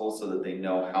possible so that they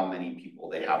know how many people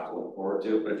they have to look forward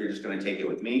to. But if you're just gonna take it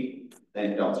with me,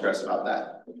 then don't stress about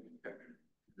that.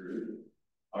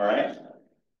 All right?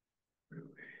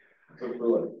 So for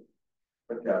like,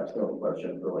 a capstone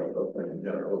question for like, those things in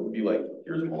general, it would be like,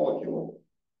 here's a molecule.